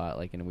on the spot,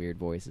 like in weird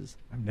voices.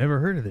 I've never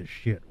heard of this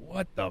shit.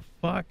 What the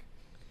fuck?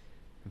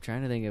 I'm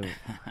trying to think of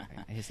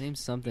his name's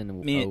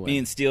something. Me Owen.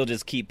 and Steele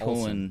just keep pulling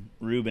Olsen.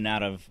 Ruben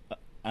out of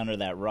under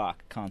that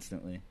rock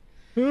constantly.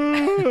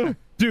 Dude,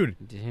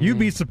 you'd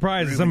be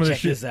surprised at some of the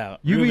check shit. this out.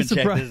 You'd Ruben, be check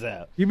surprised. this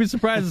out. You'd be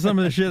surprised at some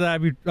of the shit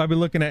that I'd be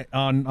looking at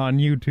on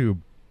YouTube.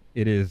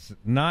 It is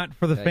not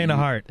for the faint of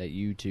heart. That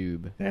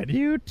YouTube. That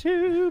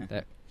YouTube.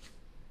 That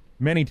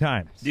Many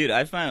times. Dude,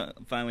 I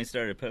finally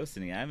started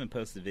posting it. I haven't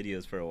posted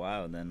videos for a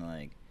while, and then,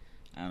 like,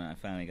 I don't know, I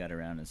finally got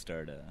around and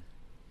started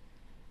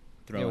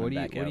throwing it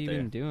back out there. What have you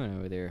been doing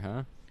over there,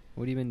 huh?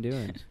 What have you been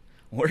doing?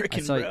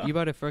 Working, I saw bro. you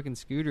bought a fucking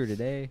scooter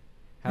today.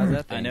 How's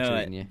that thing I know,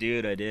 treating you?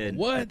 dude, I did.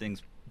 What? That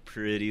thing's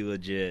pretty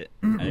legit.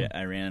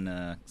 I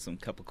ran some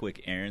couple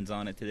quick errands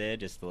on it today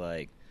just to,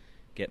 like,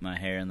 get my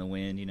hair in the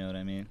wind, you know what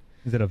I mean?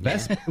 Is it a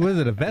Vespa? Was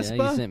it a Vespa?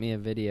 Yeah, you sent me a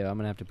video. I'm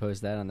going to have to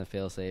post that on the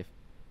Failsafe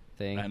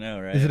thing. I know,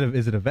 right?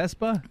 Is it a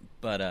Vespa?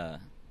 But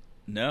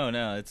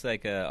no, it's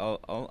like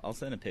I'll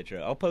send a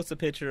picture. I'll post a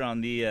picture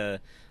on the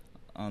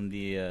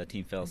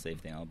Team Failsafe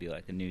thing. I'll be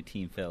like a new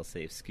Team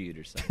Failsafe scoot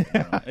or something. I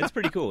don't know. It's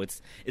pretty cool.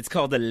 It's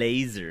called a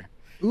laser.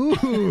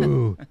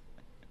 Ooh,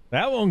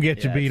 that won't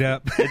get you beat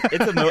up.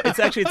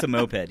 It's a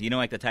moped. You know,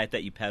 like the type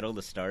that you pedal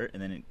to start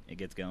and then it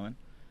gets going.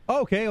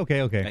 Oh, okay.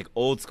 Like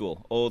old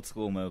school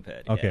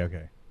moped.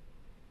 Okay.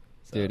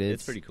 So Dude,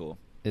 it's pretty cool.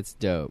 It's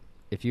dope.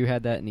 If you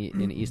had that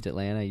in East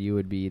Atlanta, you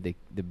would be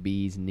the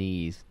bee's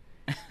knees.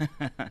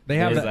 They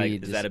have is, that.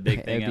 is that a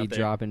big thing It'd out be there?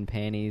 dropping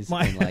panties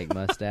and like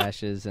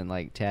mustaches and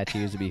like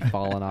tattoos would be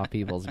falling off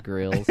people's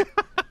grills.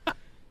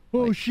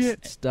 Oh Like,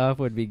 shit! Stuff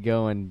would be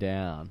going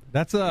down.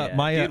 That's Yeah.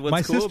 my Dude, what's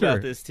my cool sister.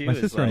 about this too My is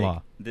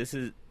sister-in-law.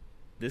 like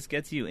this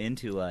gets you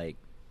into like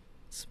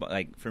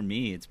like for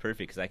me it's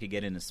perfect because I could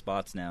get into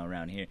spots now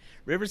around here.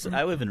 Riverside.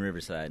 I live in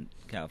Riverside,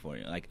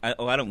 California. Like I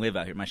don't live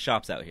out here. My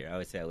shop's out here. I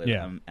always say I live.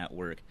 Yeah. I'm at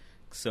work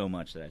so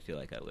much that I feel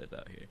like I live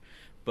out here.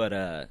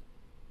 But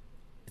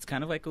it's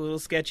kind of like a little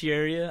sketchy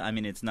area. I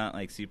mean, it's not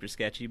like super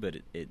sketchy, but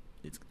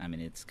it's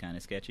kind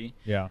of sketchy.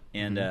 Yeah.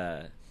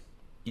 And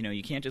you know,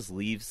 you can't just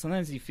leave.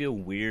 Sometimes you feel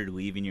weird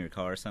leaving your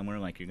car somewhere,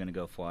 like you're going to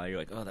go fly. You're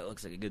like, oh, that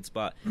looks like a good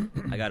spot.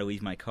 I got to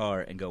leave my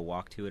car and go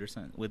walk to it or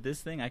something. With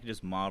this thing, I can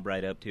just mob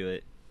right up to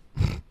it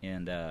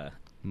and,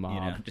 you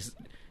know,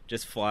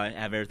 just fly,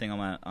 have everything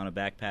on a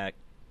backpack,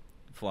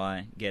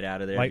 fly, get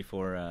out of there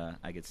before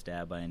I get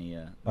stabbed by any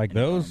like any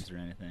those? bombs or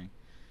anything.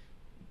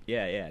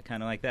 Yeah,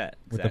 kind of like that.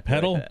 With Exactly the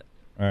pedal? like that.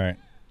 All right.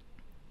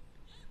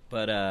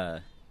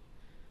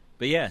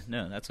 But yeah,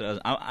 no, that's what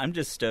I'm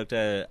just stoked.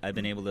 I've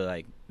been able to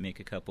like make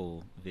a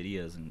couple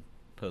videos and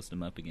post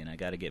them up again. I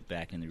got to get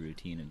back in the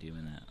routine of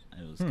doing that.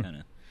 I was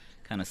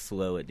kind of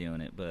slow at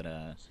doing it, but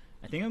I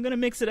think I'm gonna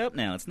mix it up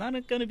now. It's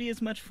not gonna be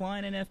as much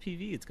flying in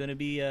FPV. It's gonna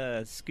be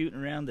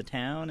scooting around the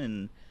town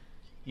and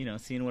you know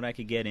seeing what I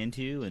could get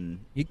into.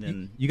 And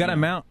then you got to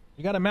mount.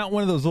 You got to mount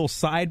one of those little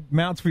side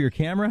mounts for your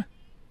camera.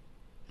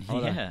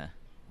 Yeah.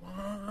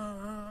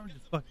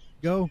 Just fuck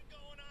go.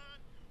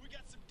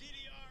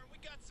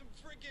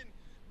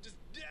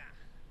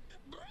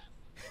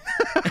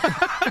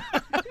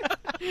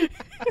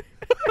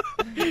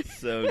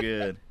 So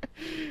good.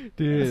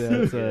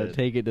 Dude, that's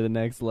take it to the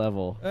next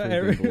level.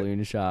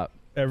 Balloon shop.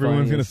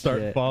 Everyone's gonna Funniest start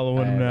shit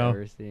following him I've now.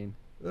 ever seen.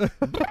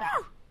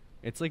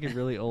 It's like a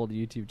really old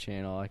YouTube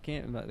channel. I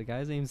can't remember. The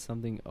guy's name's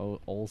something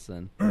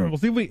Olsen. We'll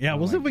see if we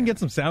can get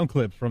some sound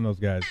clips from those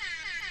guys.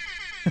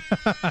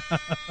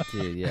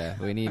 Dude, yeah,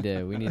 we need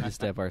to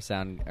step the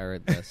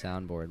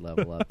soundboard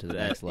level up to the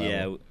next level.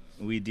 Yeah,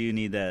 we do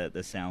need the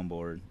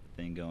soundboard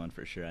thing going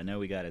for sure. I know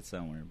we got it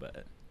somewhere,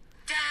 but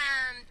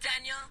Damn,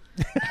 Daniel.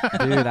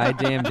 Dude, I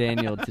damn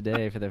Daniel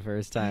today for the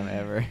first time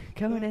ever.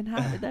 Coming in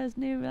hot with those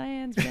new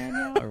lands,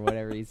 Daniel, or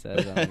whatever he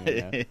says. I don't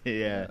even know.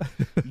 yeah.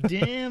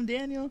 Damn,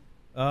 Daniel.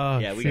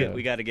 Yeah,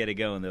 we got to get it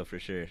going though for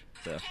sure.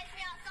 So.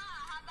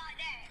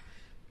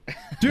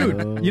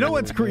 Dude, you know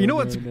what's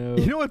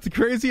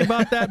crazy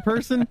about that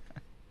person?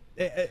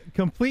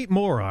 Complete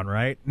moron,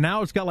 right?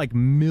 Now it's got like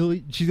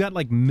she's got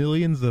like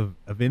millions of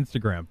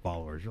Instagram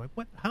followers. You're like,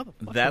 what? How the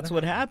fuck? That's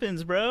what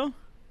happens, bro.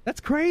 That's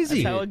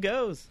crazy. That's how it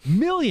goes.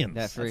 Millions.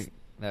 That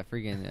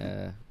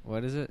freaking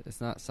what is it?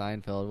 It's not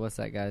Seinfeld. What's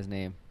that guy's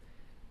name?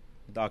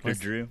 Dr.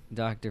 Drew.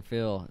 Dr.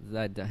 Phil. Is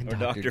that or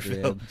Dr.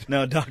 Phil.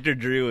 No, Dr.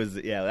 Drew is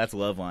that's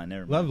Loveline.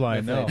 Never mind.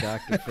 Loveline, no.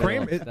 Dr. Phil.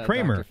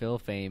 Kramer. Dr. Phil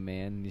fame,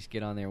 man. You just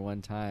get on there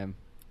one time.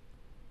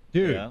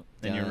 Dude. Yeah,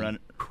 and you're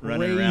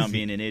running around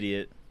being an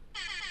idiot.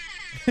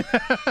 Host.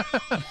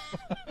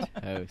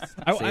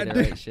 Say the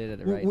right shit at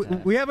the right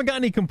time. We haven't got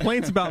any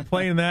complaints about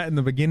playing that in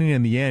the beginning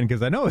and the end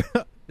because I know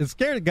it's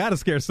got to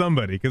scare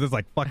somebody because it's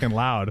like fucking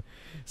loud.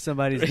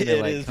 Somebody's gonna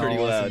It like is call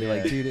pretty us loud, and be yeah.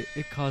 like, dude,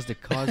 it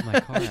caused my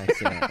car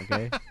accident.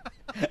 Okay,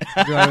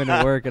 I'm driving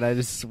to work and I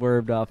just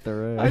swerved off the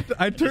road.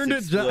 I turned it.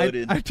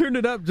 exploded. I turned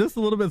it up just a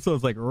little bit so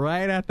it's like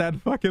right at that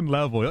fucking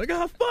level. You're like,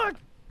 oh fuck.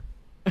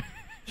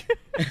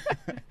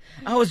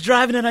 I was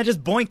driving and I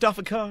just boinked off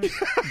a car. Just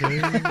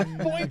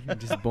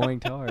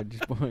boinked hard.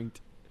 Just boinked.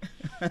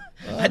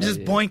 I just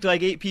boinked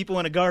like 8 people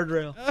in a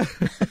guardrail.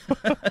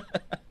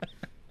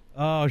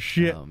 Oh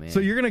shit! Oh, man. So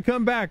you're gonna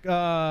come back?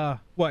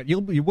 What?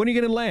 When are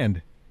you gonna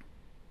land?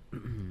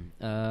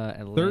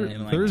 Atlanta,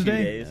 In, like,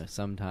 Thursday? 2 days.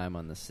 sometime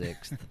on the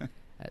 6th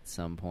at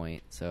some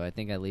point. So I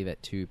think I leave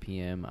at 2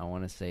 p.m. I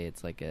want to say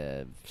it's like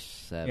a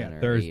 7 or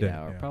Thursday, 8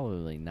 hour, yeah.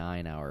 probably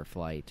 9-hour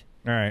flight.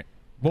 All right.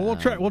 Well,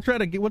 we'll try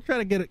to get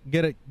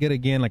it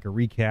again, like a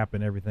recap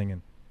and everything,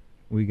 and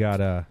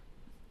We'll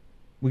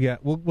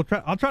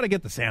try. I'll try to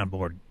get the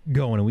soundboard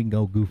going, and we can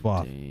go goof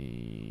off.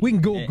 Dang. We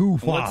can go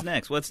goof What's off.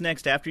 next? What's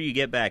next after you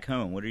get back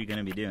home? What are you going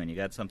to be doing? You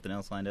got something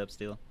else lined up,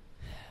 Steele?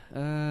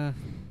 Yeah,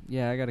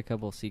 I got a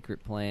couple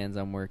secret plans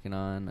I'm working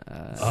on.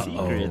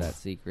 Secrets? Not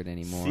secret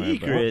anymore.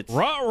 Secrets?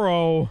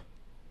 Ruh-roh.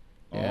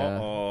 Yeah.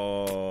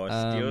 Oh,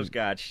 Steele's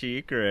got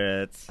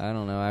secrets. I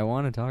don't know. I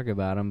want to talk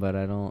about them, but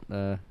I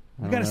don't.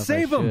 We gotta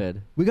save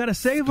them. We gotta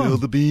save them. Spill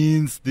the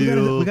beans,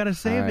 Steele. We gotta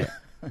save All it. right.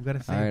 We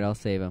gotta save All right, it.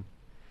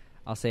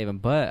 I'll save them.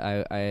 But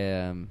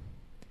I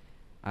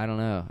don't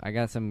know. I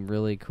got some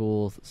really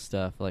cool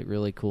stuff, like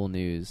really cool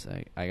news.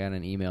 I got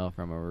an email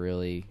from a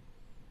really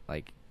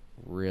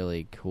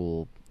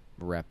cool,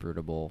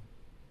 reputable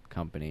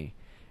company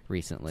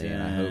recently,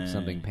 and I hope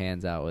something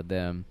pans out with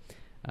them.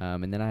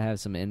 And then I have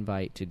some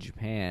invite to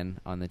Japan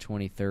on the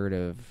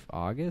 23rd of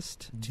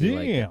August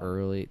to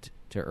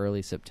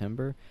early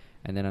September,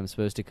 and then I'm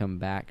supposed to come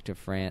back to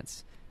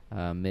France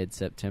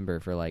mid-September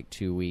for like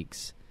 2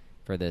 weeks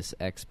for this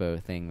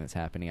expo thing that's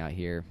happening out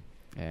here.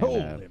 And,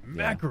 Holy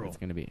mackerel! It's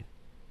gonna be,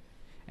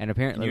 and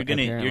apparently you're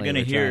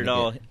gonna hear it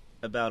all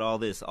about all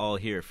this all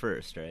here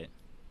first, right?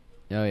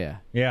 Oh yeah,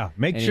 Yeah,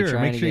 make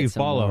sure you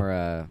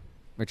follow.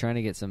 We're trying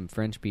to get some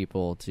French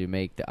people to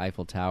make the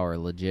Eiffel Tower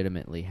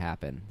legitimately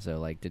happen. So,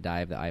 like, to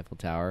dive the Eiffel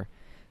Tower.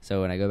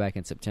 So when I go back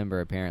in September,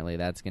 apparently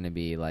that's going to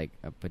be like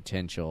a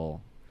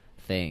potential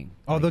thing.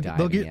 Oh, like they'll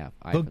diving get the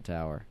Eiffel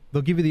Tower.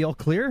 They'll give you the all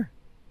clear.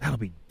 That'll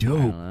be I dope.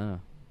 don't know.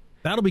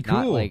 That'll be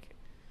cool.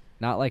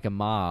 Not like a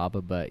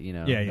mob, but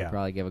Yeah. they'll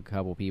probably give a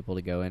couple people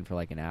to go in for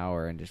like an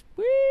hour and just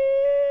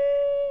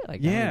I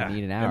don't even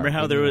need an hour. Remember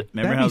how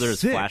there was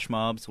sick. flash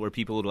mobs where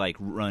people would like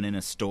run in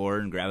a store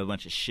and grab a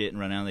bunch of shit and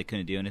run out and they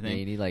couldn't do anything? Yeah,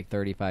 you need like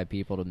 35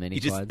 people to mini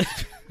quads.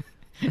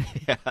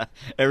 Yeah,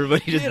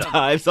 everybody just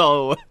dives.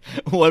 All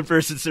one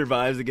person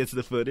survives and gets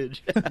the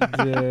footage.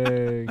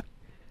 Dang.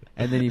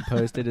 And then you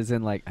post it as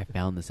in like, I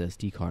found this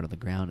SD card on the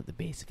ground at the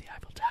base of the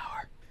Eiffel Tower.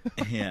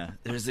 Yeah,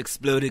 there's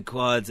exploded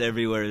quads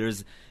everywhere.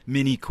 There's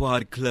mini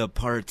quad club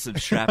parts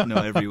of shrapnel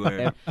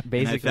everywhere.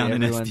 Basically, and I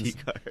found an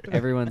SD card.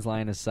 Everyone's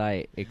line of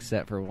sight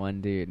except for one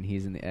dude, and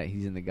he's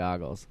in the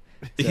goggles.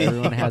 So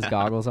everyone has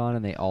goggles on,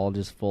 and they all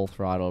just full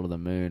throttle to the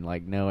moon,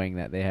 like knowing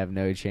that they have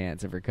no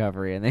chance of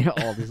recovery, and they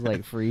all just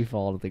like free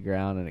fall to the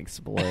ground and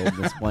explode.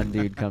 This one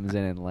dude comes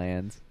in and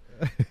lands.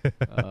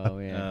 Oh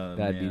man,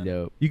 that'd be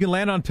dope. You can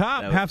land on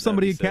top. Have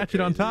somebody catch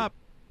it on top.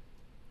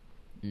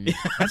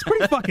 That's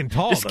pretty fucking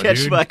tall, just though, catch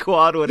dude. my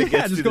quad when it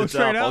gets just to go the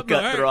straight top. up.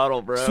 I'll cut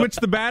throttle, bro. Switch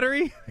the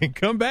battery and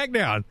come back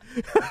down.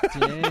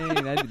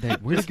 Dang,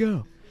 where'd it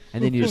go?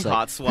 And then you just like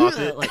hot swap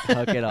it, like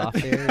huck it off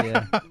there.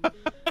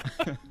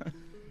 Yeah.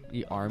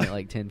 You arm it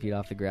like 10 feet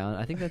off the ground.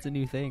 I think that's a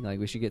new thing. Like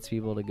we should get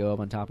people to go up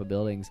on top of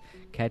buildings,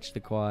 catch the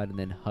quad, and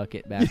then huck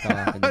it back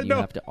off, and then you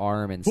have to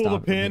arm and pull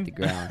stop the it pin. from hit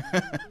the ground.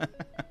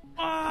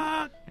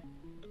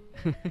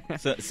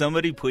 So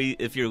somebody please,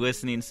 if you're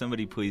listening,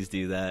 somebody please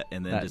do that,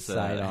 and then That just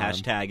side arm.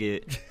 hashtag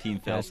it Team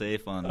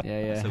Failsafe on.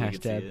 Yeah, so we can see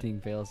hashtag it.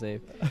 Team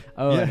Failsafe.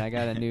 Oh, and I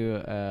got a new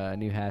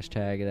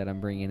hashtag that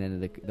I'm bringing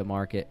into the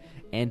market,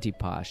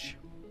 anti-posh.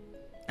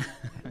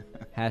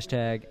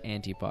 Hashtag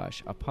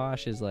anti-posh. A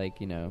posh is like,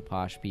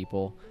 posh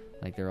people.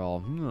 Like they're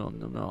all,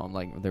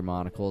 like their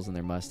monocles and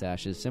their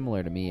mustaches,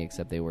 similar to me,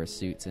 except they wear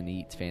suits and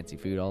eat fancy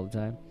food all the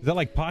time. Is that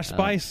like Posh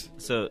Spice?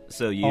 So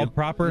you All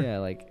proper? Yeah,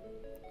 like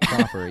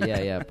proper.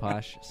 yeah,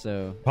 posh.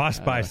 So Posh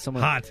Spice.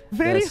 someone- Hot.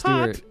 Very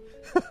hot.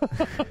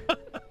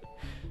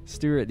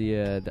 Stuart,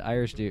 the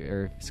Irish dude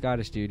or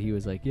Scottish dude, he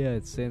was like, yeah,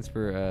 it stands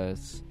for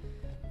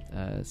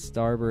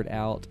starboard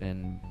out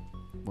and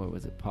what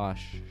was it?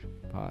 Posh,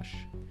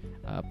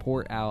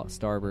 port out,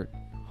 starboard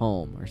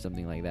home or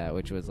something like that,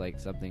 which was like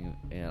something,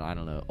 I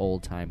don't know,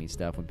 old timey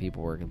stuff when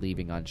people were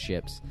leaving on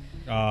ships.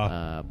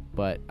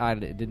 But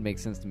it didn't make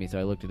sense to me, so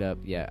I looked it up.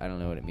 Yeah, I don't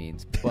know what it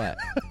means, but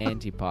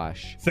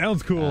anti-posh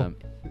Sounds cool.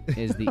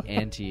 is the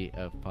anti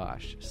of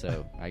posh.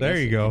 So I There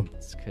guess you go.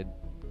 Could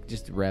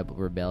just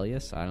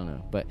rebellious. I don't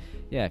know, but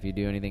yeah, if you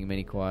do anything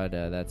mini quad,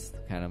 that's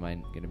kind of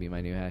gonna be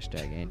my new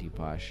hashtag,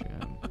 anti-posh.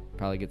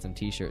 Probably get some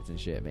T-shirts and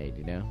shit made.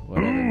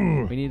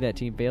 Whatever. We need that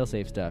Team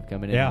Failsafe stuff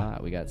coming in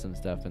hot. We got some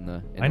stuff in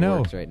the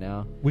works right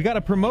now. We got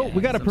to promote. Yeah,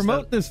 we got to some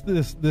promote this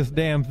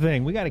damn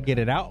thing. We got to get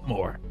it out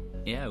more.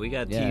 Yeah, we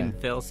got Team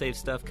Failsafe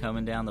stuff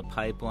coming down the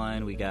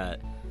pipeline. We got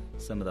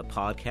some of the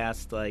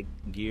podcast like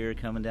gear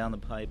coming down the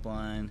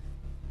pipeline.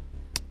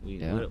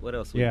 What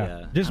else we got?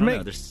 I don't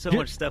know. There's so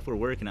much stuff we're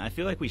working on. I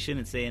feel like we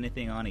shouldn't say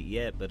anything on it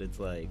yet, but it's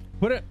like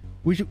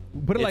we should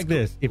put it like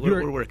this. If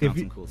we're working on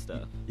some cool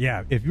stuff.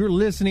 Yeah, if you're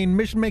listening,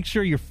 make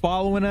sure you're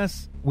following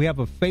us. We have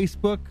a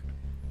Facebook.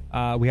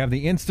 We have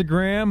the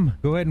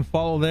Instagram. Go ahead and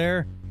follow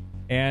there.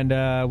 And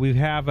we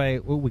have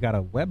we got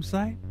a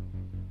website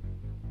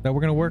that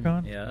we're going to work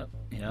on. Yeah.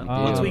 Yeah,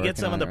 Once we we're get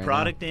some of working the on it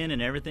product in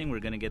and everything, we're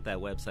going to get that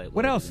website.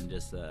 What else? And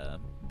just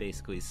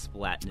basically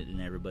splatting it in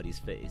everybody's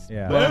face.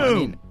 Yeah. Well, I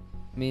mean,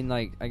 I mean,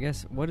 like, I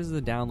guess, what is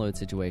the download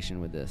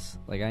situation with this?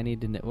 Like, I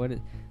need to know,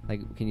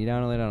 can you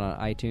download it on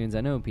iTunes?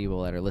 I know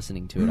people that are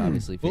listening to it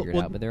obviously figure it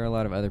out, but there are a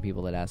lot of other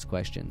people that ask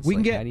questions. We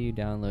can how do you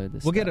download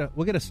this We'll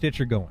stuff? get a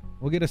Stitcher going.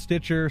 We'll get a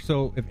Stitcher,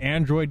 so if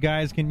Android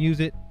guys can use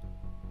it.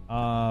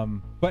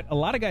 But a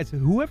lot of guys,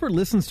 whoever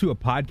listens to a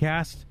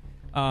podcast,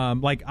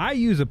 like I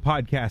use a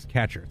podcast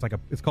catcher.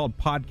 It's called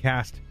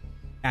Podcast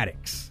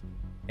Addicts.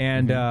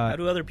 And how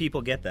do other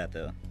people get that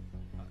though?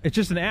 It's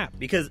just an app.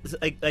 Because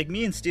like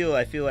me and Steele,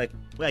 I feel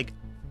like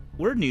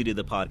we're new to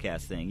the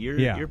podcast thing.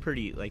 You're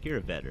pretty, like, you're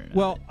a veteran.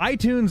 Well,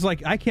 iTunes,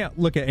 like, I can't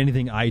look at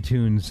anything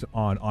iTunes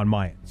on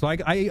my end. So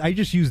I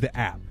just use the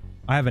app.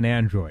 I have an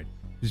Android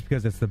just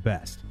because it's the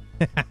best.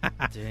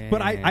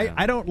 But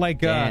I don't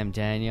like... Damn,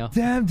 Daniel.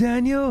 Damn,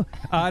 Daniel.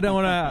 I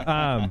don't want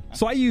to...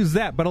 so I use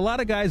that. But a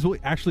lot of guys will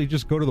actually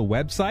just go to the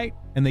website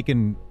and they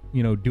can,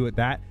 do it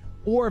that.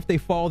 Or if they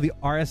follow the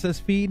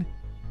RSS feed,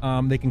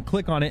 they can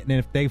click on it. And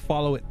if they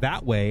follow it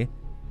that way,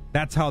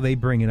 that's how they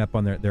bring it up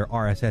on their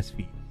RSS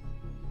feed.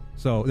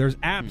 So there's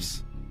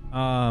apps.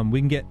 We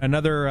can get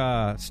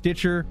another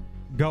Stitcher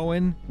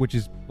going, which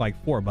is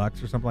like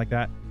 $4 or something like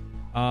that.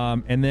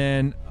 And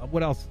then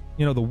what else?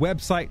 The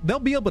website. They'll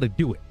be able to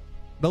do it.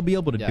 They'll be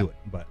able to do it.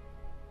 But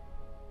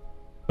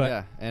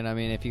yeah, and I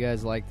mean, if you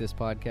guys like this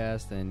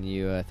podcast and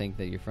you think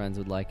that your friends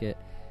would like it,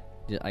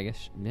 I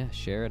guess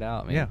share it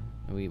out, man.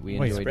 Yeah, we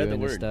enjoy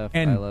doing this stuff.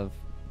 And I love.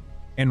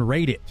 And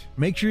rate it.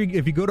 Make sure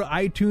if you go to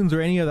iTunes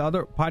or any of the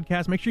other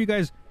podcasts, make sure you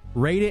guys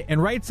rate it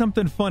and write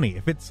something funny.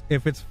 If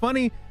it's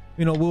funny,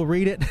 we'll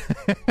read it.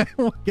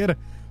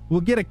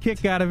 we'll get a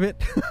kick out of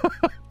it.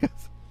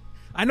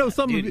 I know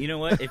some. Dude, you know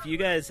what? If you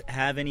guys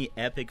have any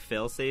epic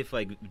failsafe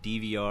like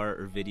DVR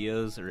or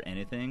videos or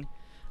anything,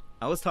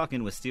 I was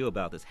talking with Steele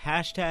about this.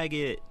 Hashtag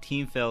it,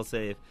 Team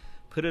Failsafe.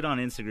 Put it on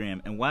Instagram,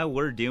 and while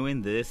we're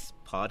doing this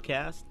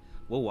podcast,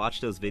 we'll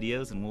watch those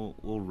videos and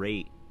we'll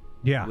rate.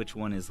 Yeah. Which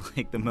one is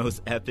like the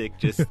most epic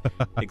just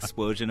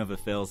explosion of a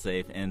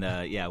failsafe, and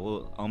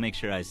I'll make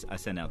sure I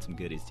send out some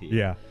goodies to you.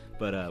 Yeah.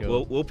 But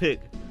cool. we'll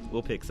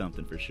pick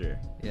something for sure.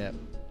 Yeah.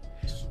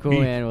 Cool,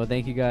 man. Well,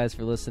 thank you guys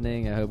for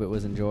listening. I hope it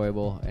was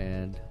enjoyable,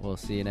 and we'll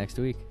see you next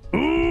week.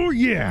 Oh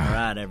yeah. All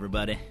right,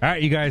 everybody. All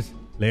right, you guys.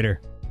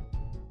 Later.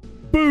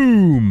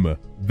 Boom!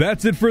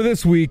 That's it for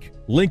this week.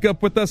 Link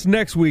up with us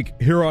next week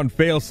here on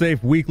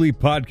Failsafe Weekly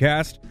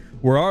Podcast,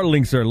 where our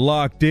links are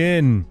locked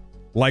in.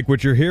 Like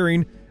what you're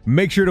hearing?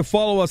 Make sure to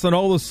follow us on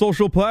all the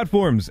social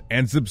platforms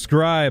and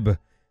subscribe.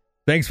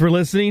 Thanks for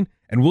listening,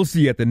 and we'll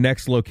see you at the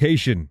next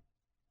location.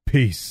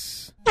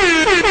 Peace.